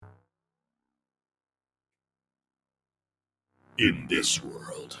In this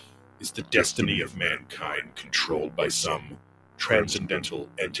world, is the destiny of mankind controlled by some transcendental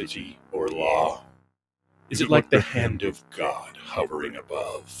entity or law? Is it like the hand of God hovering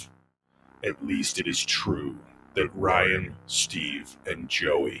above? At least it is true that Ryan, Steve, and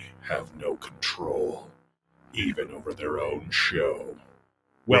Joey have no control, even over their own show.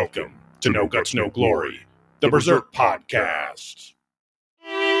 Welcome to No Guts, No Glory, the Berserk Podcast.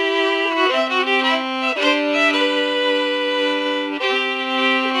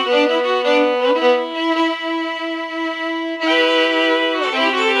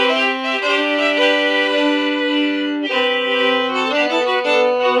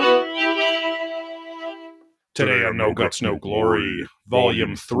 Today on No Guts, No Glory,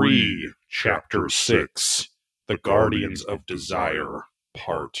 Volume 3, Chapter 6, The Guardians of Desire,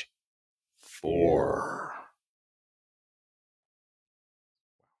 Part 4.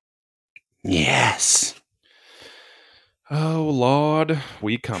 Yes. Oh, Lord,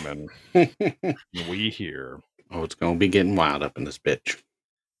 we coming. We here. Oh, it's going to be getting wild up in this bitch.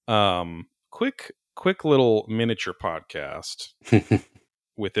 Quick little miniature podcast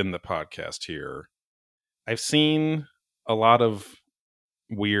within the podcast here. I've seen a lot of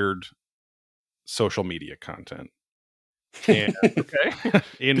weird social media content. And, okay.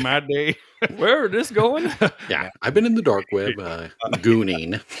 In my day. Where is this going? Yeah, I've been in the dark web,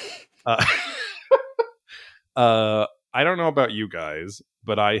 gooning. I don't know about you guys,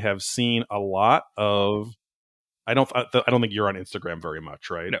 but I have seen a lot of. I don't think you're on Instagram very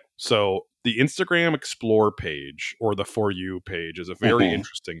much, right? No. So the Instagram Explore page or the For You page is a very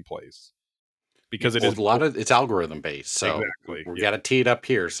interesting place because it is a lot of it's algorithm based. So exactly, we got to tee it up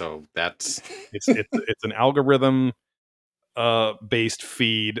here. So that's it's an algorithm based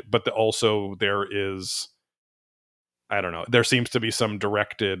feed, but also there is, I don't know, there seems to be some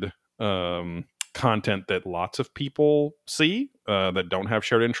directed content that lots of people see that don't have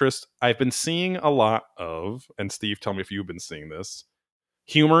shared interests. I've been seeing a lot of, and Steve, tell me if you've been seeing this,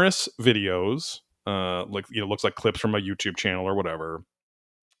 humorous videos, looks like clips from a YouTube channel or whatever,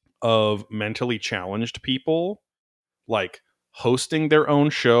 of mentally challenged people, like hosting their own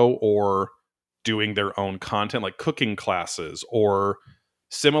show or doing their own content, like cooking classes, or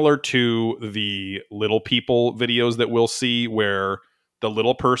similar to the little people videos that we'll see where the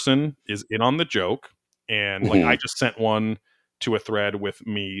little person is in on the joke. And like I just sent one to a thread with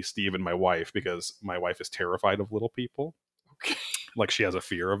me, Steve, and my wife, because my wife is terrified of little people. Okay. Like she has a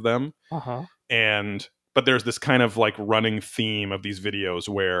fear of them. Uh-huh. But there's this kind of like running theme of these videos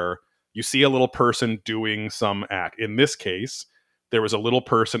where you see a little person doing some act. In this case, there was a little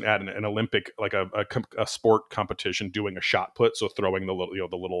person at an Olympic, like a sport competition, doing a shot put, so throwing the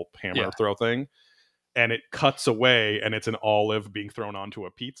little hammer throw thing, and it cuts away, and it's an olive being thrown onto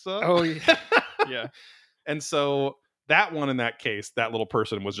a pizza. Oh yeah, yeah. And so that one, in that case, that little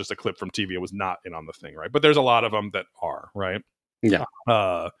person was just a clip from TV. It was not in on the thing, right? But there's a lot of them that are, right? Yeah.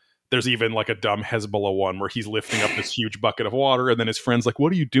 There's even like a dumb Hezbollah one where he's lifting up this huge bucket of water, and then his friend's like,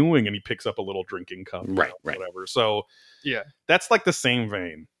 "What are you doing?" And he picks up a little drinking cup, right. whatever. So yeah, that's like the same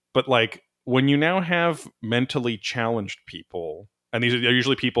vein. But like when you now have mentally challenged people, and these are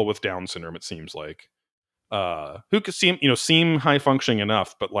usually people with Down syndrome, it seems like, who could seem high functioning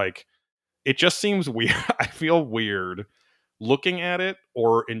enough, but like it just seems weird. I feel weird looking at it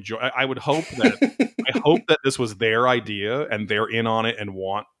or enjoy. I would hope that this was their idea and they're in on it and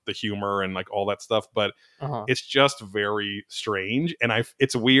want the humor and like all that stuff, but it's just very strange. And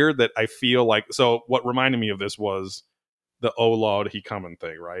it's weird that I feel like, so what reminded me of this was the "Oh Lord, he coming"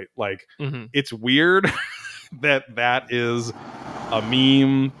 thing, right? Like it's weird that is a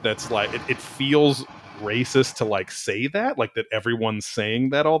meme that's like, it feels racist to like say that, like that everyone's saying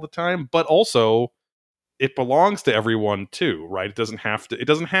that all the time, but also it belongs to everyone too, right? It doesn't have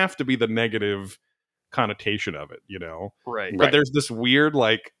to be the negative connotation of it, right. But there's this weird,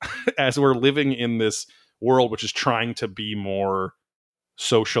 like, as we're living in this world which is trying to be more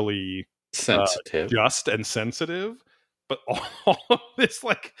socially sensitive, just and sensitive, but all of this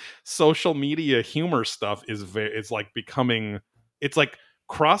like social media humor stuff it's like becoming, it's like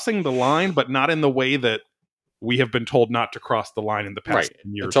crossing the line, but not in the way that we have been told not to cross the line in the past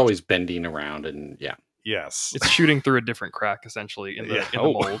years. It's always bending around, and yes, it's shooting through a different crack essentially in the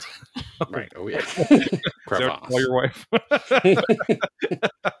mold. Right. Oh yeah. Tell your wife.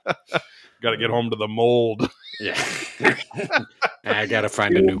 Got to get home to the mold. Yeah. I got to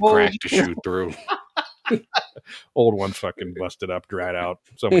find a new crack to shoot through. Old one fucking busted up, dried out.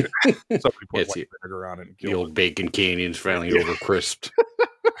 Somebody put white vinegar on it. And the old Bacon Canyon's finally over crisped.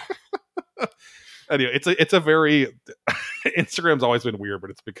 Anyway, it's a very Instagram's always been weird, but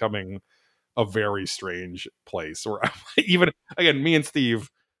it's becoming a very strange place where even again, me and Steve,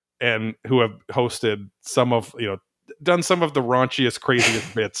 and who have hosted some of done some of the raunchiest,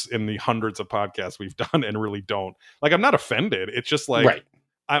 craziest bits in the hundreds of podcasts we've done, and really don't like. I'm not offended. It's just like, Right.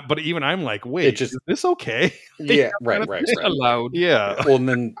 But even I'm like, wait, just- is this okay? Yeah. Right. Right. Just Right. allowed. Yeah, Well, and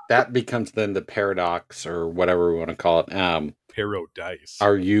then that becomes then the paradox or whatever we want to call it. paradise.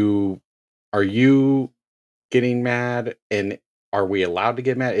 Are you getting mad, and are we allowed to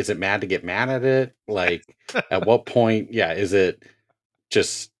get mad? Is it mad to get mad at it? Like, at what point? Yeah, is it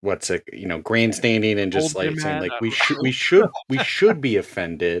just grandstanding and just Hold your like saying man like up. we should be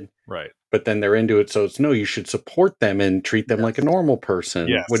offended, Right. but then they're into it, so it's no, you should support them and treat them like a normal person.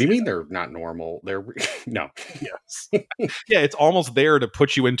 Yes. What do you mean they're not normal? They're no. Yes. Yeah, it's almost there to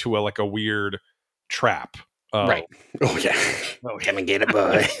put you into a weird trap. Right. Oh yeah. Oh, Come and get it,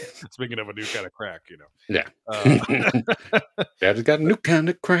 boy. Speaking of a new kind of crack, Yeah. Uh, Dad's got a new kind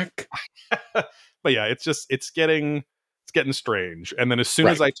of crack. but yeah, it's getting strange. And then as soon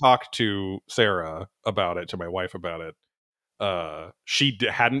as I talked to Sarah about it, to my wife about it, she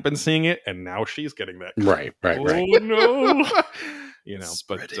hadn't been seeing it, and now she's getting that. Right. Oh no.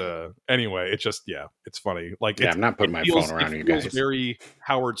 But anyway, it's just it's funny. Like, Yeah, I'm not putting my phone around you feels guys. very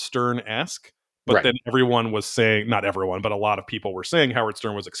Howard Stern-esque. But Right. then everyone was saying, not everyone, but a lot of people were saying Howard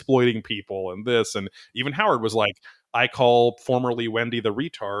Stern was exploiting people and this. And even Howard was like, I call formerly Wendy the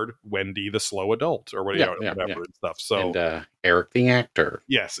retard, Wendy the slow adult, or whatever and stuff. So And Eric the actor.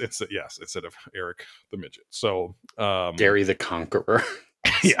 yes, instead of Eric the midget. So Gary the Conqueror.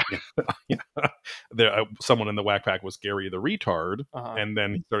 yeah. There, someone in the Whack Pack was Gary the retard, Uh-huh. and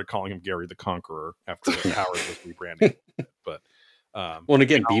then he started calling him Gary the Conqueror after Howard was rebranding. But Well, and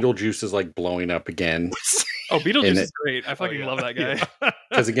again, Beetlejuice is like blowing up again. Oh, Beetlejuice And is great. I fucking love that guy.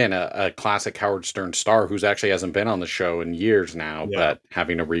 Because again, a classic Howard Stern star who's actually hasn't been on the show in years now, Yeah. but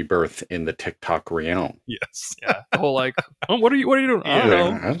having a rebirth in the TikTok realm. Yes. Yeah, the whole like, oh, what are you doing? I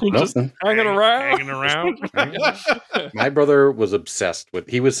don't know. Just hanging around. Hanging around. My brother was obsessed with.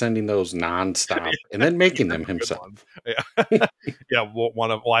 He was sending those nonstop and then making them Good himself. one. Yeah. Yeah.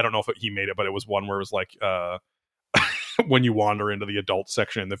 Well, I don't know if he made it, but it was one where it was like, when you wander into the adult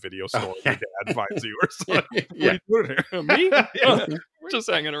section in the video store, your dad finds you or something. Yeah. What are you doing here? Me? Yeah. We're just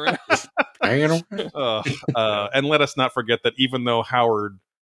hanging around. Hanging around. And let us not forget that even though Howard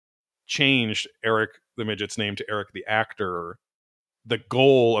changed Eric the Midget's name to Eric the actor, the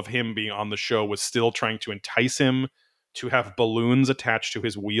goal of him being on the show was still trying to entice him to have balloons attached to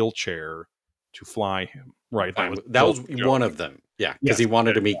his wheelchair to fly him. Right. That was the joke. one of them. Yeah, because Yes. he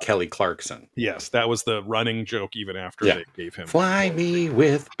wanted to meet Kelly Clarkson. Yes, that was the running joke even after Yeah. they gave him. Fly me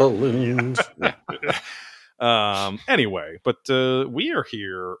with balloons. Yeah. Anyway, but we are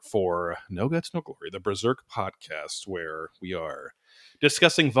here for No Guts, No Glory, the Berserk podcast, where we are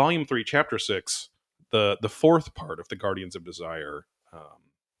discussing Volume 3, Chapter 6, the fourth part of the Guardians of Desire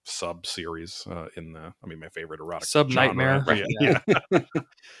sub-series in my favorite erotic Sub-nightmare. genre. Yeah.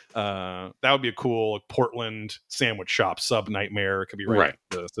 That would be a cool Portland sandwich shop, sub-nightmare. It could be right.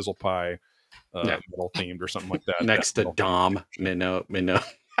 The Sizzle Pie metal themed or something like that. Next to Dom Minnow.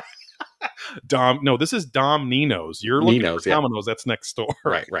 Dom, no, this is Dom Nino's. You're looking Nino's, for Domino's. That's next door.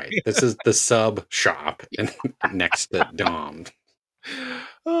 Right. This is the sub shop and next to Dom.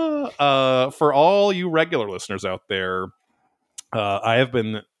 For all you regular listeners out there, I have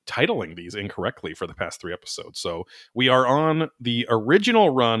been titling these incorrectly for the past 3 episodes. So we are on the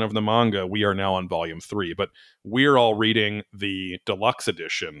original run of the manga. We are now on volume 3, but we're all reading the deluxe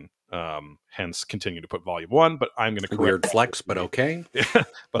edition. Hence continue to put volume 1, but I'm going to correct Weird flex, but okay.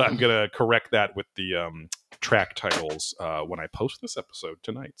 but I'm going to correct that with the track titles when I post this episode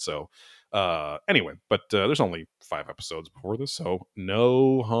tonight. So anyway, but there's only 5 episodes before this, so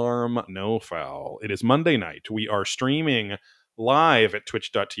no harm, no foul. It is Monday night. We are streaming live at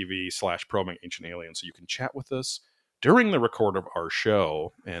twitch.tv/probing ancient aliens, so you can chat with us during the record of our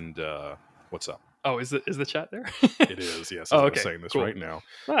show. And what's up? Oh, is the chat there? It is, yes. Oh, I'm okay, saying this cool. right now.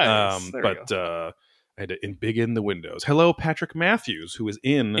 Nice. There we go. I had to big in the windows. Hello, Patrick Matthews, who is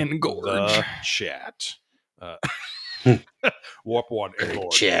in Engorge. the chat. Warp 1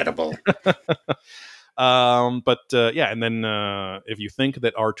 Engorge. Chattable. And then if you think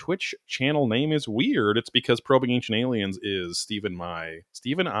that our Twitch channel name is weird, it's because Probing Ancient Aliens is Stephen My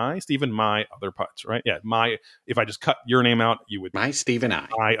Other Pods, right? Yeah, if I just cut your name out, you would My Stephen I.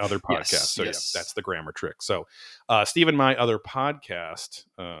 My Other Podcast. Yes, So yes. yeah, that's the grammar trick. So Stephen My Other Podcast,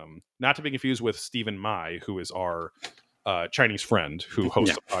 not to be confused with Stephen Mai, who is our Chinese friend who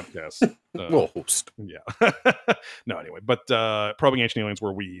hosts a podcast. We'll host. Yeah. No, anyway, but Probing Ancient Aliens,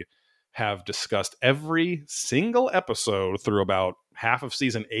 where we have discussed every single episode through about half of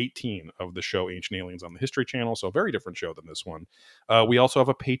season 18 of the show Ancient Aliens on the History Channel. So a very different show than this one. We also have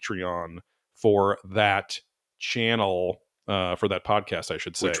a Patreon for that channel, for that podcast, I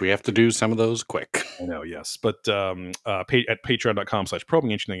should say. Which we have to do some of those quick. I know, yes. But at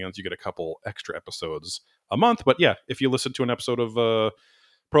patreon.com/probing ancient aliens, you get a couple extra episodes a month. But yeah, if you listen to an episode of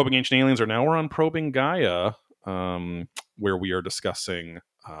Probing Ancient Aliens, or now we're on Probing Gaia, where we are discussing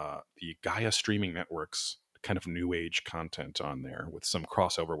the Gaia streaming network's kind of new age content on there with some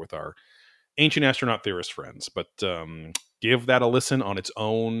crossover with our ancient astronaut theorist friends. But give that a listen on its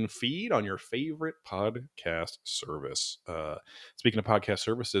own feed on your favorite podcast service. Speaking of podcast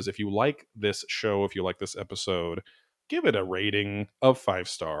services, if you like this show, if you like this episode, give it a rating of 5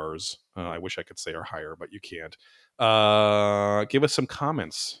 stars. I wish I could say or higher, but you can't. Give us some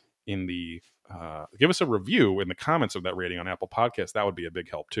comments in the give us a review in the comments of that rating on Apple Podcasts. That would be a big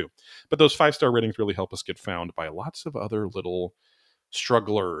help too. But those 5-star ratings really help us get found by lots of other little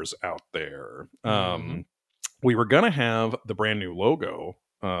strugglers out there. We were gonna have the brand new logo.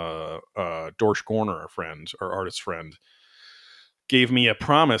 Dorsch Gorner, our artist friend, gave me a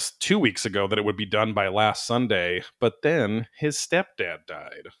promise 2 weeks ago that it would be done by last Sunday, but then his stepdad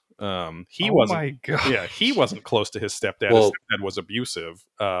died. He wasn't close to his stepdad. His stepdad was abusive,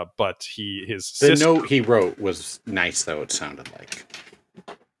 but the sister... note he wrote was nice, though. It sounded like.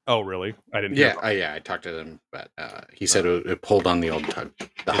 Oh, really? I didn't. I talked to him, but he said it pulled on the old tug.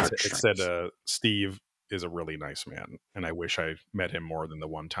 It said Steve is a really nice man, and I wish I met him more than the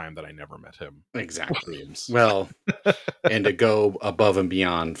one time that I never met him. Exactly. Well, and to go above and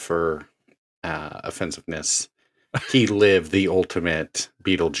beyond for offensiveness, he lived the ultimate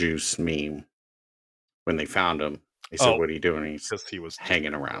Beetlejuice meme. When they found him, they said, "What are you doing?" He was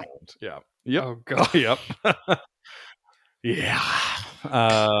hanging around. Yeah. Yep. Oh god. Yep. Yeah.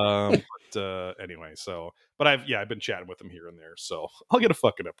 But anyway, but I've been chatting with him here and there, so I'll get a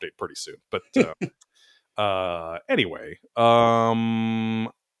fucking update pretty soon. But anyway,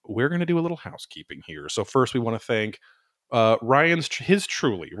 we're gonna do a little housekeeping here. So first, we want to thank Ryan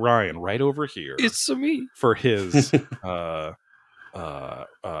right over here. It's me for his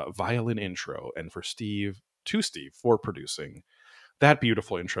violin intro, and for Steve for producing that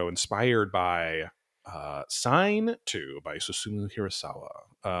beautiful intro, inspired by Sign 2 by Susumu Hirasawa.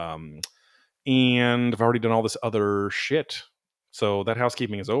 And I've already done all this other shit, so that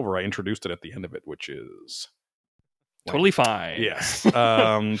housekeeping is over. I introduced it at the end of it, which is totally fine. Yes.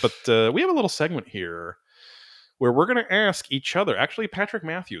 But we have a little segment here where we're going to ask each other. Actually, Patrick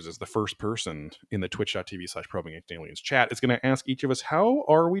Matthews is the first person in the twitch.tv/probing ancient aliens chat is going to ask each of us, how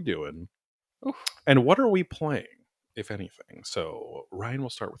are we doing? Oof. And what are we playing, if anything? So Ryan, we'll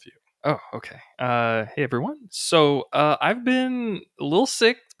start with you. Oh, okay. Hey everyone. So I've been a little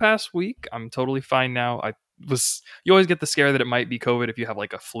sick the past week. I'm totally fine now. You always get the scare that it might be COVID if you have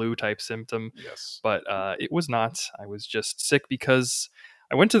like a flu type symptom. Yes. But it was not. I was just sick because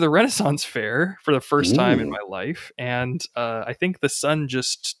I went to the Renaissance Fair for the first time in my life, and I think the sun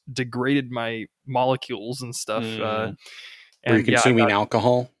just degraded my molecules and stuff. Were you consuming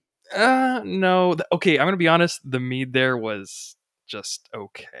alcohol? No. Okay, I'm going to be honest. The mead there was just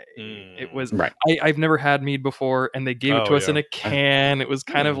okay. It was right. I've never had mead before, and they gave it to us in a can. It was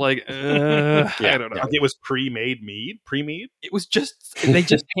kind of like I don't know. It was pre-made mead. It was just they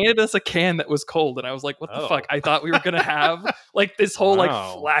just handed us a can that was cold, and I was like, what the fuck? I thought we were gonna have like this whole like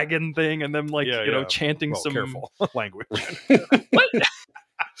flagon thing, and then like chanting some careful language.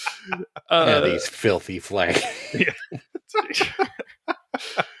 These filthy flags.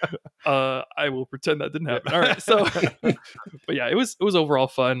 I will pretend that didn't happen. All right, so but yeah, it was overall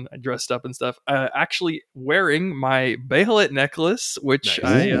fun. I dressed up and stuff. Actually wearing my Behelit necklace, which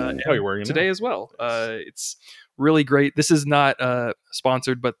I am wearing today as well. It's really great. This is not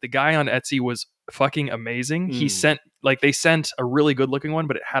sponsored, but the guy on Etsy was fucking amazing. He they sent a really good looking one,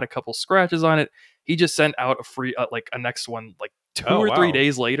 but it had a couple scratches on it. He just sent out a free a next one like 2 or 3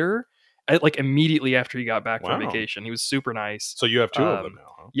 days later. Like immediately after he got back from vacation. He was super nice. So you have 2 of them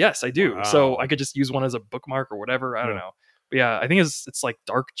now, huh? Yes, I do. Wow. So I could just use one as a bookmark or whatever. I don't know. But yeah, I think it's like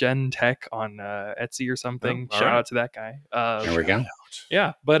Dark Gen Tech on Etsy or something. Shout out to that guy. There we go.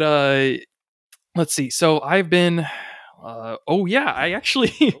 Yeah, but let's see. So I've been I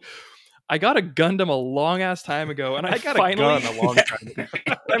actually I got a Gundam a long ass time ago, and I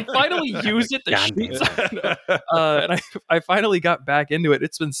finally used it to shoot something. And I finally got back into it.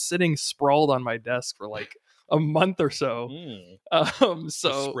 It's been sitting sprawled on my desk for like a month or so. The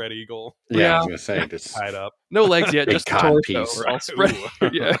So spread eagle Yeah, I Yeah. was gonna say just tied up. no legs yet, Big just the cod torso. piece. Or I'll spread,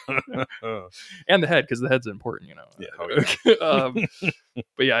 yeah, and the head because the head's important, you know. Yeah, oh,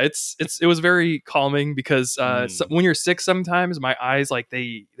 But yeah, it was very calming because when you're sick, sometimes my eyes like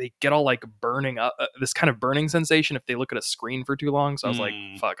they get all like burning up, this kind of burning sensation if they look at a screen for too long. So I was like,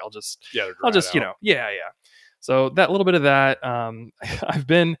 fuck, I'll just yeah. So that little bit of that. I've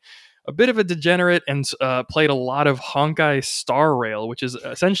been a bit of a degenerate and played a lot of Honkai Star Rail, which is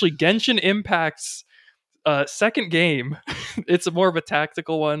essentially Genshin Impact's second game. It's more of a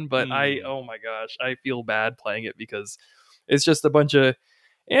tactical one, but oh my gosh, I feel bad playing it because it's just a bunch of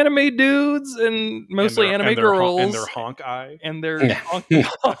anime dudes and mostly anime girls and their honk eye. and their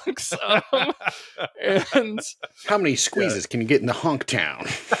honks. And how many squeezes can you get in the honk town?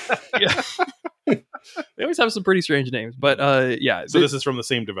 yeah. They always have some pretty strange names, but yeah. So this is from the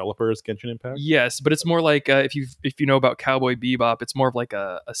same developer as Genshin Impact? Yes, but it's more like if you know about Cowboy Bebop, it's more of like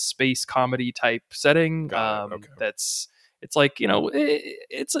a space comedy type setting. Okay. It's like, you know,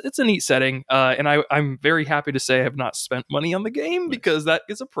 it's a neat setting, and I'm very happy to say I have not spent money on the game because that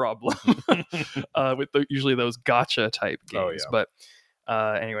is a problem with usually those gotcha type games. Oh, yeah.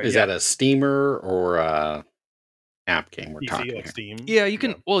 But anyway, Is that a steamer or a app game we're PC, talking like here? Steam? Yeah, you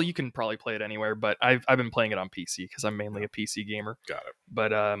can. Well, you can probably play it anywhere, but I've been playing it on PC because I'm mainly a PC gamer. Got it.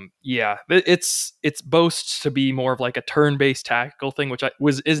 But yeah, it's boasts to be more of like a turn-based tactical thing, which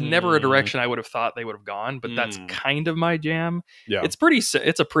is never a direction I would have thought they would have gone. But that's kind of my jam. Yeah. It's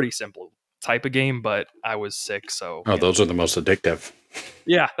a pretty simple type of game, but I was sick, so Oh, those are the most addictive.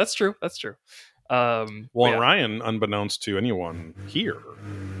 yeah, that's true. Well, yeah. Ryan, unbeknownst to anyone here,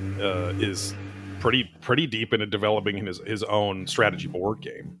 is pretty deep into developing his own strategy board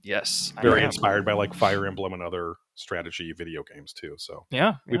game. Yes, I Very am. inspired by like Fire Emblem and other strategy video games too. So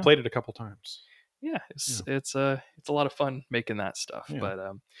Yeah, we played it a couple times. Yeah, it's a lot of fun making that stuff. Yeah. But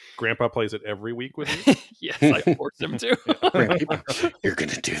Grandpa plays it every week with you. yes, I forced him to. Grandpa, you're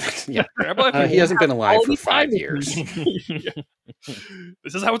gonna do this. Yeah. Grandpa, He hasn't been alive all for the 5 time. years.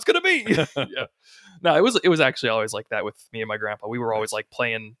 This is how it's gonna be. Yeah. No, it was actually always like that with me and my grandpa. We were always like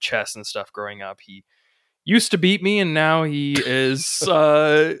playing chess and stuff growing up. He used to beat me, and now he is.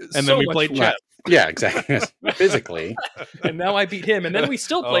 And then we played chess. Yeah, exactly. Physically. And now I beat him, and then we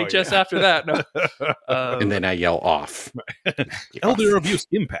still play chess after that. No. And then I yell off. Elder Abuse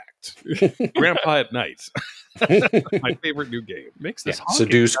Impact. Grandpa at Night. My favorite new game. Makes this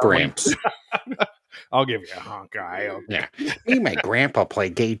Seduce Gramps. I'll give you a honk eye. Okay. Yeah. Me and my grandpa play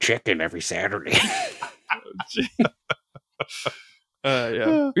gay chicken every Saturday.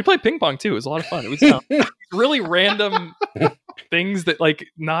 Yeah, we played ping pong too. It was a lot of fun. It was really random things that like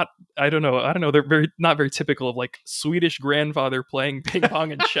I don't know. They're not very typical of like Swedish grandfather playing ping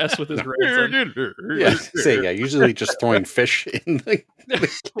pong and chess with his grandson. Yeah, usually just throwing fish in the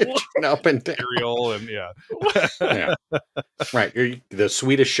kitchen up and down. Cereal and Yeah. Right. You're the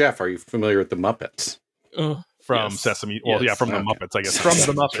Swedish chef. Are you familiar with the Muppets? From Yes. Sesame. Well, yeah, from the Okay. Muppets, I guess. From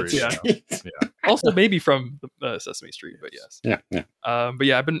the Muppets, yeah. Also maybe from Sesame Street, but yes. Yeah. But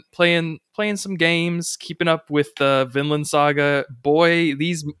yeah, I've been playing some games, keeping up with the Vinland Saga. Boy,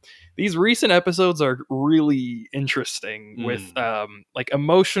 these recent episodes are really interesting with like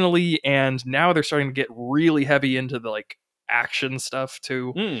emotionally, and now they're starting to get really heavy into the like action stuff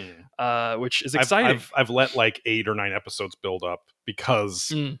too, which is exciting. I've let like 8 or 9 episodes build up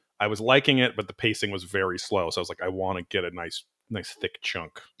because I was liking it, but the pacing was very slow. So I was like, I want to get a nice thick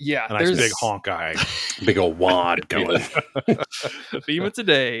chunk. Yeah, A nice big honk eye. Big old wad going. The theme of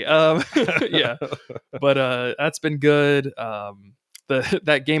today. Yeah, but that's been good.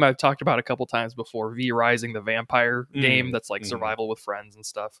 That game I've talked about a couple times before, V Rising, the vampire game that's like survival with friends and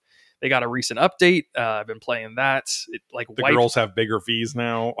stuff. They got a recent update. I've been playing that. It like The girls have bigger V's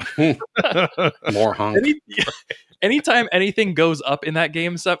now. More honk. Anytime anything goes up in that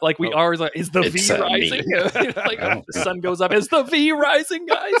game stuff, like we always like, is the It's, V rising? Like the sun goes up, is the V rising,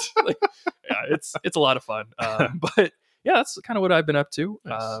 guys? Like, yeah, it's a lot of fun. But yeah, that's kind of what I've been up to.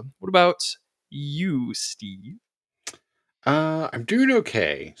 Nice. What about you, Steve? I'm doing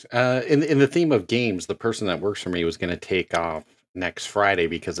okay. In the theme of games, the person that works for me was going to take off next Friday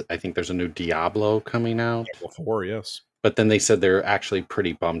because I think there's a new Diablo coming out. Before, yes. But then they said they're actually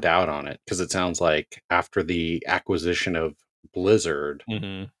pretty bummed out on it because it sounds like after the acquisition of Blizzard,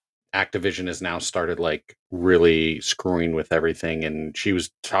 Activision has now started like really screwing with everything. And she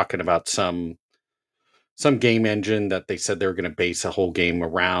was talking about some game engine that they said they were going to base a whole game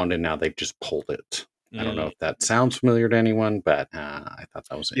around, and now they've just pulled it. I don't know if that sounds familiar to anyone, but I thought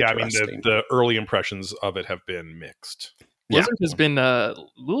that was interesting. I mean, the early impressions of it have been mixed. Blizzard has been a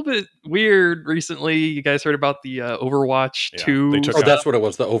little bit weird recently. You guys heard about the Overwatch Yeah, 2? they took Oh, that's what it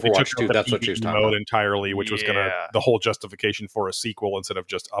was. The They took Overwatch out 2. the That's what she was PvE talking mode about. entirely, which was gonna Yeah. the whole justification for a sequel instead of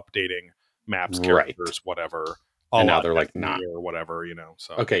just updating maps, Right. characters, whatever. And now la they're like, Destiny not. or whatever,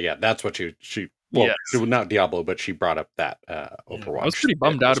 So Okay, yeah, that's what she well, Yes. it was not Diablo, but she brought up that Overwatch. I was pretty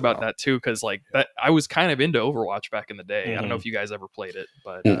bummed out about that too, because like that I was kind of into Overwatch back in the day. I don't know if you guys ever played it,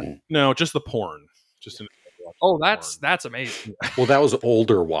 but No, just the porn. Just an oh, that's amazing. Well, that was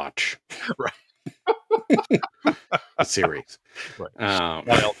older Watch. Right. The series. Right. Um, a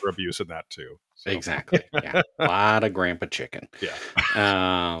lot of elder abuse in that too. So. Exactly. Yeah. A lot of grandpa chicken. Yeah.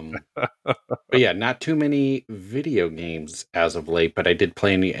 But yeah, not too many video games as of late, but I did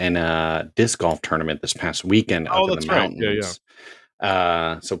play in a disc golf tournament this past weekend up in the mountains.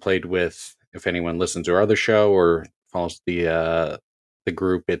 So played with, if anyone listens to our other show or follows the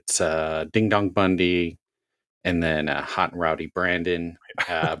group, it's Ding Dong Bundy and then Hot and Rowdy Brandon.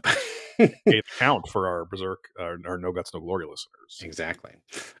 It count for our Berserk, our No Guts, No Glory listeners. Exactly.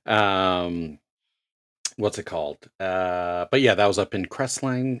 What's it called? But yeah, that was up in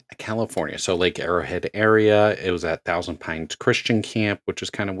Crestline, California. So Lake Arrowhead area. It was at Thousand Pines Christian Camp, which is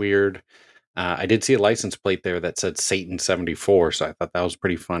kind of weird. I did see a license plate there that said Satan 74, so I thought that was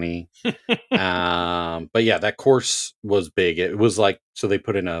pretty funny. But yeah, that course was big. It was like, so they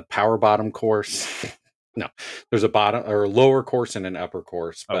put in a power bottom course. No, there's a bottom or lower course and an upper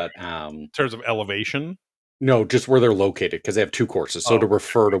course, but in terms of elevation, no, just where they're located because they have two courses. So to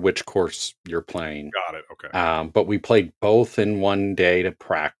refer to which course you're playing. Got it. Okay. But we played both in one day to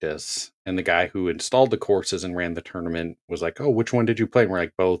practice, and the guy who installed the courses and ran the tournament was like, "Oh, which one did you play?" And we're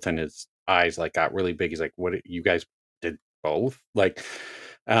like, "Both," and his eyes like got really big. He's like, "What? You guys did both?" Like,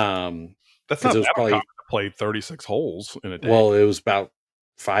 that's not that common to play 36 holes in a day. Well, it was about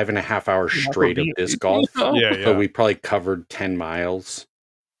 5.5 hours straight of disc golf. Yeah. So we probably covered 10 miles.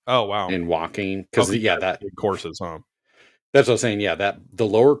 Oh wow! In walking, because that big courses, huh? That's what I was saying. Yeah, that the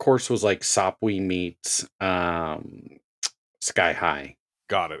lower course was like Sopwee meets Sky High.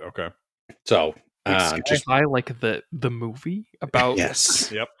 Got it. Okay. So Sky High, like the movie about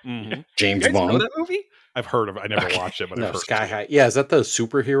yes, yep, James you guys Bond. know that movie? I've heard of. I never watched it, but I've heard Sky High. Yeah, is that the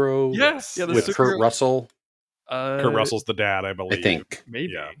superhero? Yes, yeah, with Kurt Russell. Kurt Russell's the dad, I believe. I think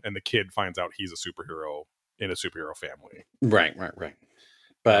maybe. Yeah, and the kid finds out he's a superhero in a superhero family. Right.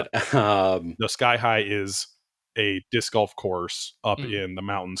 But the Sky High is a disc golf course up in the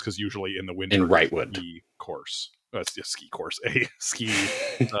mountains because usually in the winter in Wrightwood ski course. That's a ski course, a ski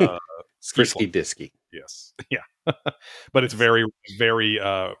frisky disky. Yes, yeah, but it's very very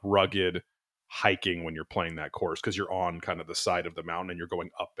rugged hiking when you're playing that course because you're on kind of the side of the mountain and you're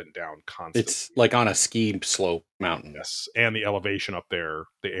going up and down constantly. It's like on a ski slope mountain. Yes, and the elevation up there,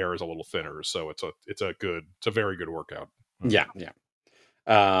 the air is a little thinner, so it's a very good workout. Yeah.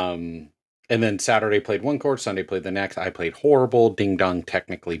 And then Saturday played one course, Sunday played the next. I played horrible. Ding Dong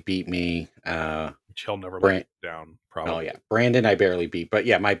technically beat me. Which he'll never let down, probably. Oh yeah. Brandon I barely beat. But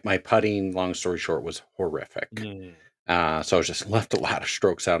yeah, my putting, long story short, was horrific. So I was just left a lot of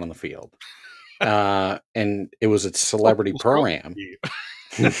strokes out on the field. And it was a celebrity pro-am.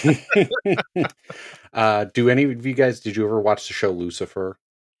 Do any of you guys, did you ever watch the show Lucifer?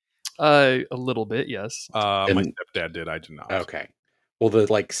 A little bit, yes. My stepdad did. I did not. Okay. Well,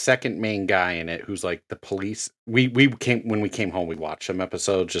 the second main guy in it, who's like the police. When we came home, we watched some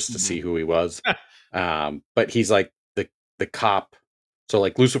episodes just to see who he was. But he's like the cop. So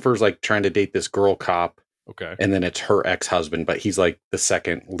like Lucifer's like trying to date this girl cop. Okay. And then it's her ex-husband, but he's like the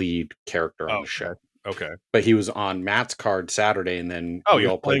second lead character on the show. Okay. But he was on Matt's card Saturday, and then we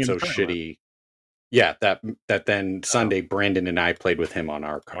all played so shitty. Yeah, that then Sunday, Brandon and I played with him on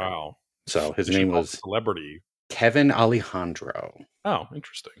our card. Wow. So his name was celebrity Kevin Alejandro. Oh,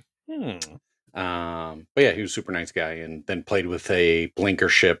 interesting. But yeah, he was a super nice guy, and then played with a blinker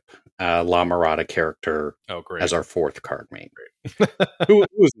ship La Mirada character as our fourth card mate. who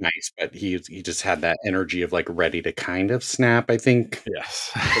was nice, but he just had that energy of like ready to kind of snap, I think.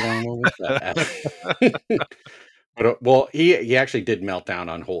 Yes. But well, he actually did melt down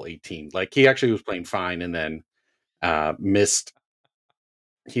on hole 18. Like he actually was playing fine, and then missed.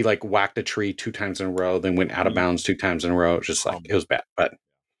 He like whacked a tree 2 times in a row, then went out of bounds 2 times in a row. It was just like it was bad, but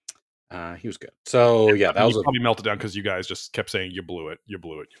he was good. So yeah, that was probably melted down because you guys just kept saying you blew it.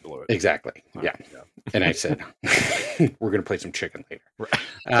 Exactly. Yeah. And I said we're gonna play some chicken later. Right.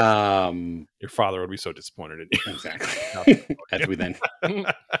 Your father would be so disappointed in you. Exactly. As we then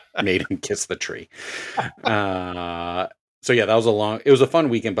made him kiss the tree. So yeah, it was a fun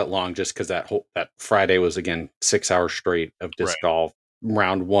weekend, but long, just because that Friday was again 6 hours straight of disc golf.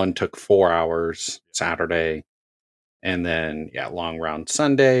 Round 1 took 4 hours Saturday, And then, long round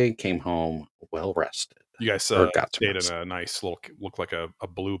Sunday, came home well rested. You guys Or got to stayed in rest. a nice little, looked like a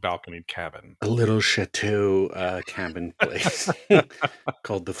blue balconied cabin. A little chateau cabin place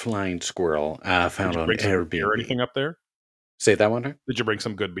called the Flying Squirrel, Did found you on bring some beer or Airbnb. anything up there? Say that one, huh? Did you bring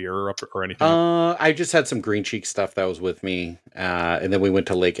some good beer up or anything? Up? I just had some Green Cheek stuff that was with me. And then we went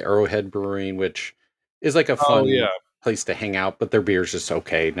to Lake Arrowhead Brewing, which is like a fun place to hang out, but their beer's just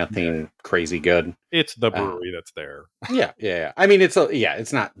okay. Nothing crazy good. It's the brewery that's there. Yeah. I mean, it's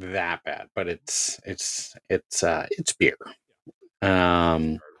not that bad, but it's beer.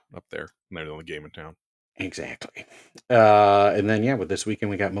 Up there. And they're the only game in town. Exactly. And then with this weekend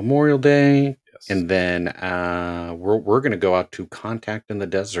we got Memorial Day. Yes. And then we're gonna go out to Contact in the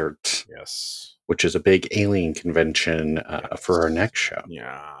Desert. Yes. Which is a big alien convention for our next show.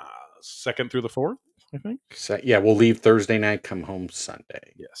 Yeah. 2nd through the 4th, I think. So, we'll leave Thursday night, come home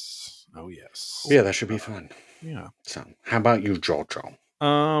Sunday. Yes. Oh yes. Yeah, that should be fun. Yeah. So how about you, Jojo?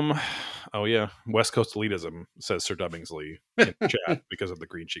 Oh yeah, West Coast elitism, says Sir Dubbingsley in chat because of the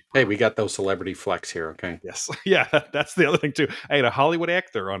Green Cheek. Hey, we got those celebrity flex here, okay? Yes, yeah, that's the other thing too. I had a Hollywood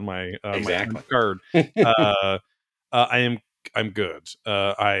actor on my exactly my card. I'm good.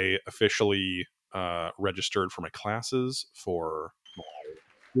 I officially registered for my classes for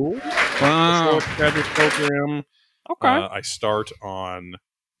my school graduate program. Okay. I start on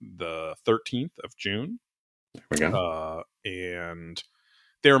the 13th of June. There we go. And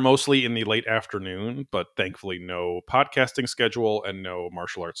they're mostly in the late afternoon, but thankfully no podcasting schedule and no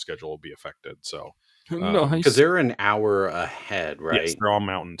martial arts schedule will be affected. So, nice. Because they're an hour ahead, right? Yes, they're all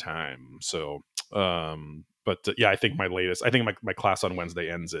mountain time. So, I think my class on Wednesday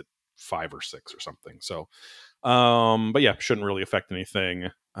ends at 5 or 6 or something. So, shouldn't really affect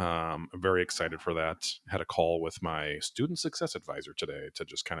anything. I'm very excited for that. Had a call with my student success advisor today to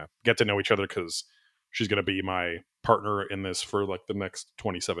just kind of get to know each other because she's going to be my partner in this for like the next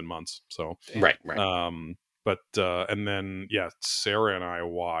 27 months. So, right. And then, Sarah and I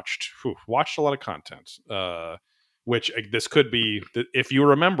watched a lot of content, which this could be, if you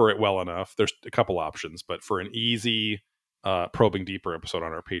remember it well enough, there's a couple options, but for an easy, probing deeper episode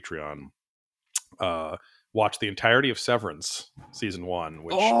on our Patreon, watch the entirety of Severance season 1,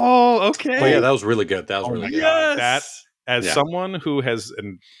 which, okay. Oh yeah, that was really good. That was really good. Yes. That, as someone who has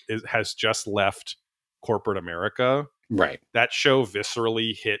just left corporate America, right, that show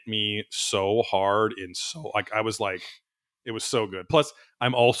viscerally hit me so hard I was like, it was so good. Plus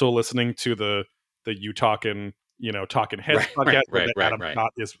I'm also listening to the You Talking Heads podcast where Adam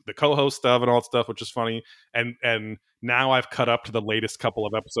Scott is the co-host of and all that stuff, which is funny. And now I've cut up to the latest couple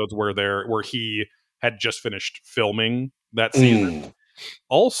of episodes where he had just finished filming that season.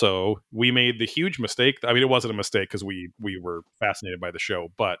 Also, we made the huge mistake. I mean, it wasn't a mistake because we were fascinated by the show,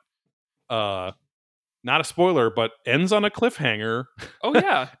 but not a spoiler, but ends on a cliffhanger. Oh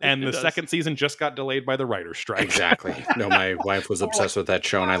yeah. And the second season just got delayed by the writer's strike. Exactly. No, my wife was obsessed with that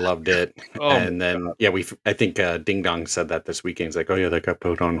show and I loved it. And then I think Ding Dong said that this weekend. He's like, oh yeah, that got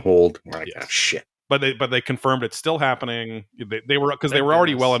put on hold. We're like, oh, shit. But they confirmed it's still happening. They were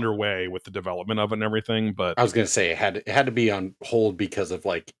already well underway with the development of it and everything. But I was going to say it had to be on hold because of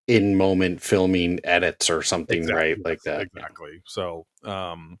like in moment filming edits or something, right? Like that. Exactly. So,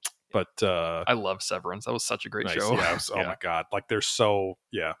 but I love Severance. That was such a great show. Yeah, oh my god! Like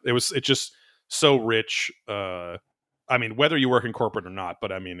it's just so rich. I mean, whether you work in corporate or not,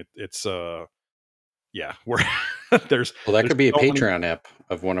 but I mean, it's we're there's that could be a Patreon app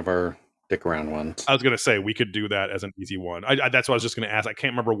of one of our stick around ones. I was gonna say we could do that as an easy one. That's what I was just gonna ask. I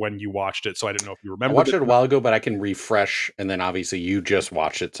can't remember when you watched it, so I didn't know if you remember. I watched it a while ago, but I can refresh, and then obviously you just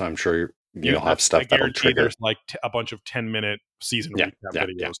watched it, so I'm sure you'll have stuff that'll trigger. There's like a bunch of 10-minute season recap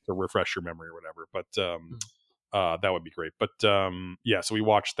videos to refresh your memory or whatever. But that would be great. But so we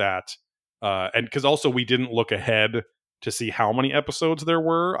watched that, and because also we didn't look ahead to see how many episodes there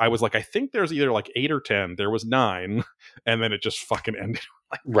were. I was like, I think there's either like 8 or 10. There was 9, and then it just fucking ended.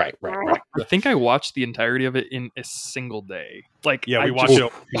 Right. I think I watched the entirety of it in a single day. Like, we watched it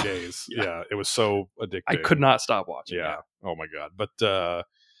over 2 days. Yeah, it was so addictive. I could not stop watching. Yeah. Oh my god. But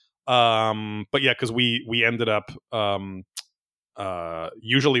because we ended up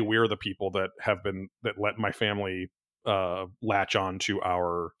usually we're the people that let my family latch on to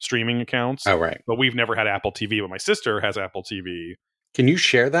our streaming accounts. Oh right. But we've never had Apple TV, but my sister has Apple TV. Can you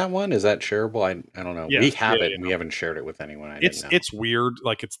share that one? Is that shareable? I don't know. Yes, we have it and we haven't shared it with anyone. It's weird.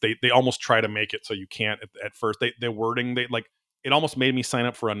 Like they almost try to make it so you can't at first. The wording it almost made me sign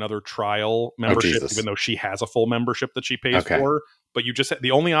up for another trial membership, even though she has a full membership that she pays for. But you just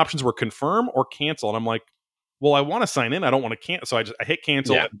the only options were confirm or cancel, and I'm like, well, I want to sign in. I don't want to cancel. So I hit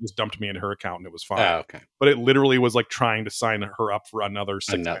cancel Yeah. and it just dumped me into her account and it was fine. Oh, okay. But it literally was like trying to sign her up for another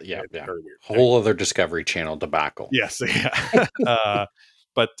 6 Yeah, yeah. Very weird. Whole other Discovery Channel debacle. Yes, yeah.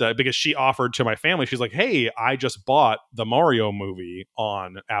 But because she offered to my family, she's like, "Hey, I just bought the Mario movie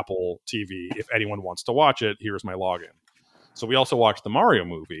on Apple TV. If anyone wants to watch it, here's my login." So we also watched the Mario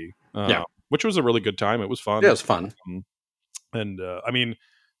movie, which was a really good time. It was fun. Yeah, it was fun. And I mean,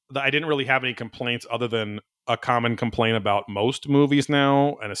 I didn't really have any complaints other than a common complaint about most movies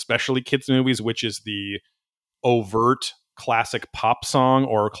now, and especially kids' movies, which is the overt classic pop song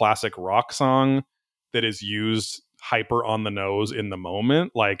or classic rock song that is used hyper on the nose in the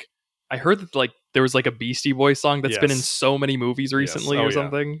moment. Like, I heard that like there was like a Beastie Boys song that's been in Yes. so many movies recently Oh, or yeah.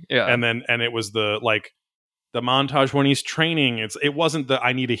 something. Yeah. and it was the montage when he's training. It wasn't the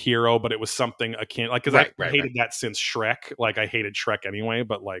I need a hero, but it was something akin, like, because I hated that since Shrek. Like, I hated Shrek anyway,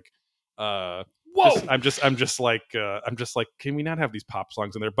 but like, Whoa! I'm just like, can we not have these pop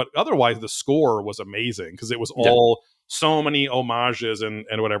songs in there? But otherwise, the score was amazing because it was all so many homages and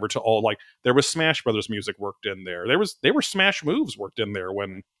whatever to all, like, there was Smash Brothers music worked in there. There were Smash moves worked in there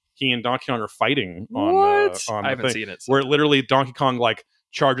when he and Donkey Kong are fighting on What? on I the haven't thing, seen it. where literally Donkey Kong like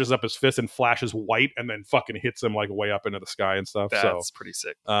charges up his fist and flashes white and then fucking hits him like way up into the sky and stuff. That's pretty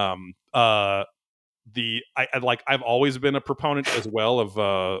sick. I've always been a proponent as well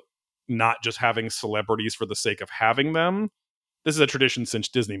of not just having celebrities for the sake of having them. This is a tradition since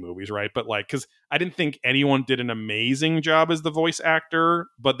Disney movies, right? But like, because I didn't think anyone did an amazing job as the voice actor,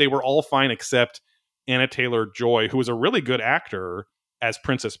 but they were all fine except Anna Taylor-Joy, who was a really good actor as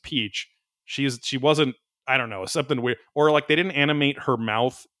Princess Peach. She wasn't, I don't know, something weird, or like they didn't animate her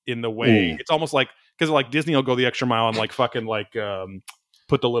mouth in the way. It's almost like, because like Disney will go the extra mile and like fucking like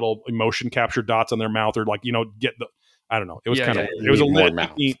put the little motion capture dots on their mouth, or like, get the, I don't know. It was kind of weird. It was a more little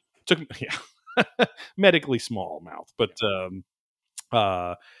mouth. medically small mouth, but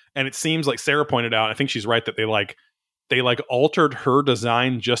and it seems like Sarah pointed out, I think she's right, that they altered her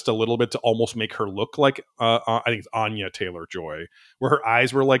design just a little bit to almost make her look like I think it's Anya Taylor-Joy, where her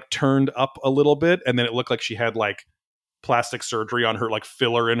eyes were like turned up a little bit, and then it looked like she had like plastic surgery on her, like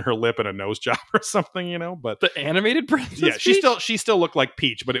filler in her lip and a nose job or something, But The animated Princess yeah, Peach? she still looked like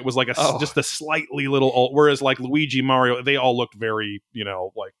Peach, but it was like just a slightly little. Whereas like Luigi, Mario, they all looked very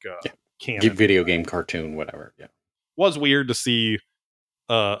canon. Video game, cartoon, whatever. Yeah, Was weird to see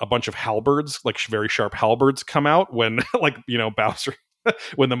a bunch of halberds, like very sharp halberds, come out when Bowser,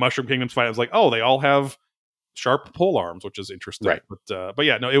 when the Mushroom Kingdom's fight. I was like, oh, they all have sharp pole arms, which is interesting. Right. But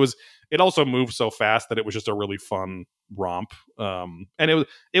yeah, no, it also moved so fast that it was just a really fun romp. And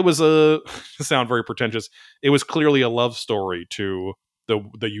it was to sound very pretentious, it was clearly a love story to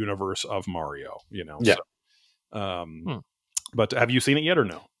the universe of Mario, Yeah. So, but have you seen it yet or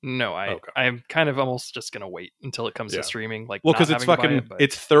no? No, I'm kind of almost just gonna wait until it comes to streaming. Like, well, because it's fucking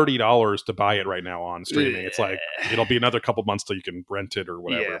it's $30 to buy it right now on streaming. It's like it'll be another couple months till you can rent it or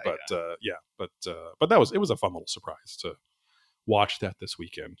whatever. But it was a fun little surprise to watch that this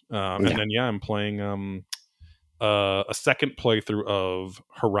weekend. And then I'm playing a second playthrough of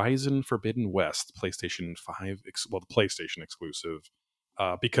Horizon Forbidden West, PlayStation 5, the PlayStation exclusive,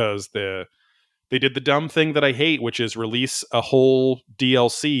 because they did the dumb thing that I hate, which is release a whole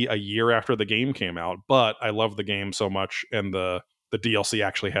DLC a year after the game came out. But I love the game so much, and the DLC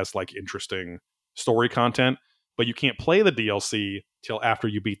actually has like interesting story content. But you can't play the DLC till after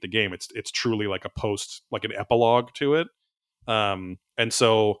you beat the game. It's truly like a post, like an epilogue to it. And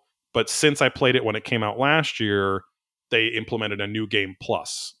so, but since I played it when it came out last year, they implemented a new game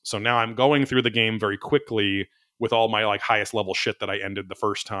plus. So now I'm going through the game very quickly with all my like highest level shit that I ended the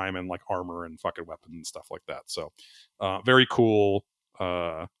first time, and like armor and fucking weapons and stuff like that. So very cool,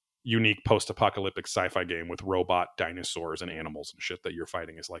 unique post-apocalyptic sci-fi game with robot dinosaurs and animals and shit that you're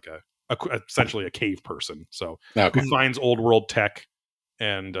fighting as like essentially a cave person. So who finds old world tech,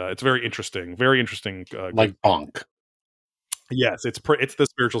 and it's very interesting. Very interesting. Like Bonk. Yes, it's the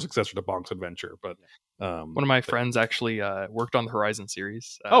spiritual successor to Bonk's Adventure. But one of my friends actually worked on the Horizon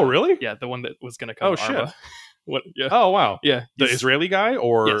series. Oh, really? Yeah, the one that was going to come. Oh, shit. Arma. What? Yeah. Oh, wow. Yeah. The Israeli guy,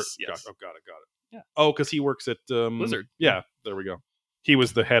 or Yes. Got it. Yeah. Oh, because he works at Blizzard. Yeah, there we go. He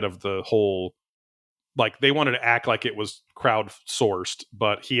was the head of the whole. Like, they wanted to act like it was crowd sourced,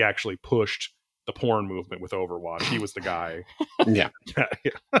 but he actually pushed the porn movement with Overwatch. He was the guy. Yeah. Got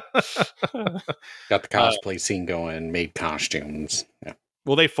the Uh, cosplay scene going, made costumes. Yeah.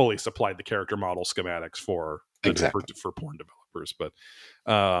 Well, they fully supplied the character model schematics for porn developers,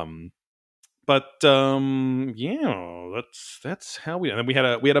 that's how we. And then we had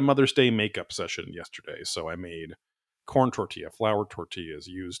a Mother's Day makeup session yesterday, so I made corn tortilla, flour tortillas,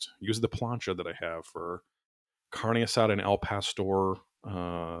 used the plancha that I have for carne asada and El Pastor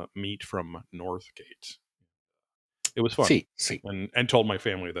meat from Northgate. It was fun, See. and told my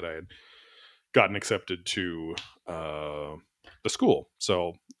family that I had gotten accepted to the school,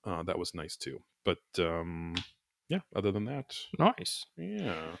 so that was nice too. But yeah, other than that, Nice.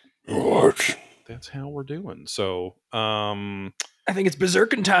 yeah, What? that's how we're doing. So I think it's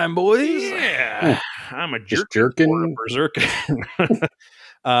berserking time, boys. yeah, I'm a Just jerkin. jerking. Berserker.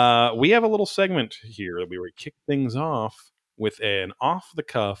 We have a little segment here that we would kick things off with an off the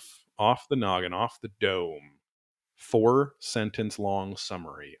cuff, off the noggin, off the dome, 4-sentence long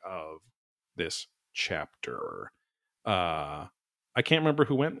summary of this chapter. I can't remember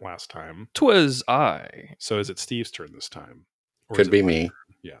who went last time. 'Twas I. So is it Steve's turn this time? Or Could is it be my me. turn?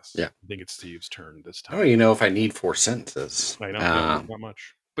 Yes. Yeah. I think it's Steve's turn this I time. don't even know if I need 4 sentences. I know. Not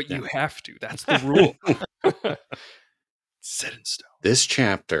much. But you Yeah. have to. That's the rule. Set in stone. This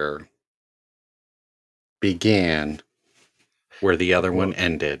chapter began where the other one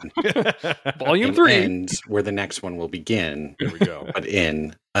ended. Volume and 3. ends where the next one will begin, There we go. but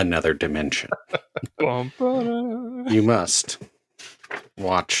in another dimension. Bum, ba-da. You must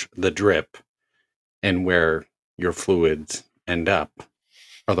watch the drip and where your fluids end up.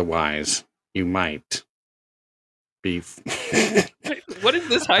 Otherwise, you might be Wait, what is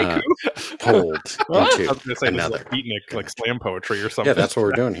this haiku? pulled I was into gonna say this is another. like beatnik, like slam poetry or something. Yeah, that's what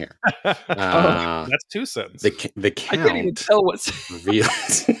we're doing here. That's 2 sentences. The I can't even Count tell what's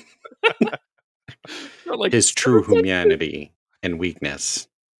reveals like. his true humanity and weakness,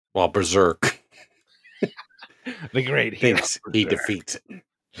 while Berserk The great hero. thinks he defeats it.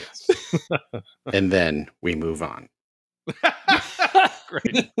 Yes. And then we move on.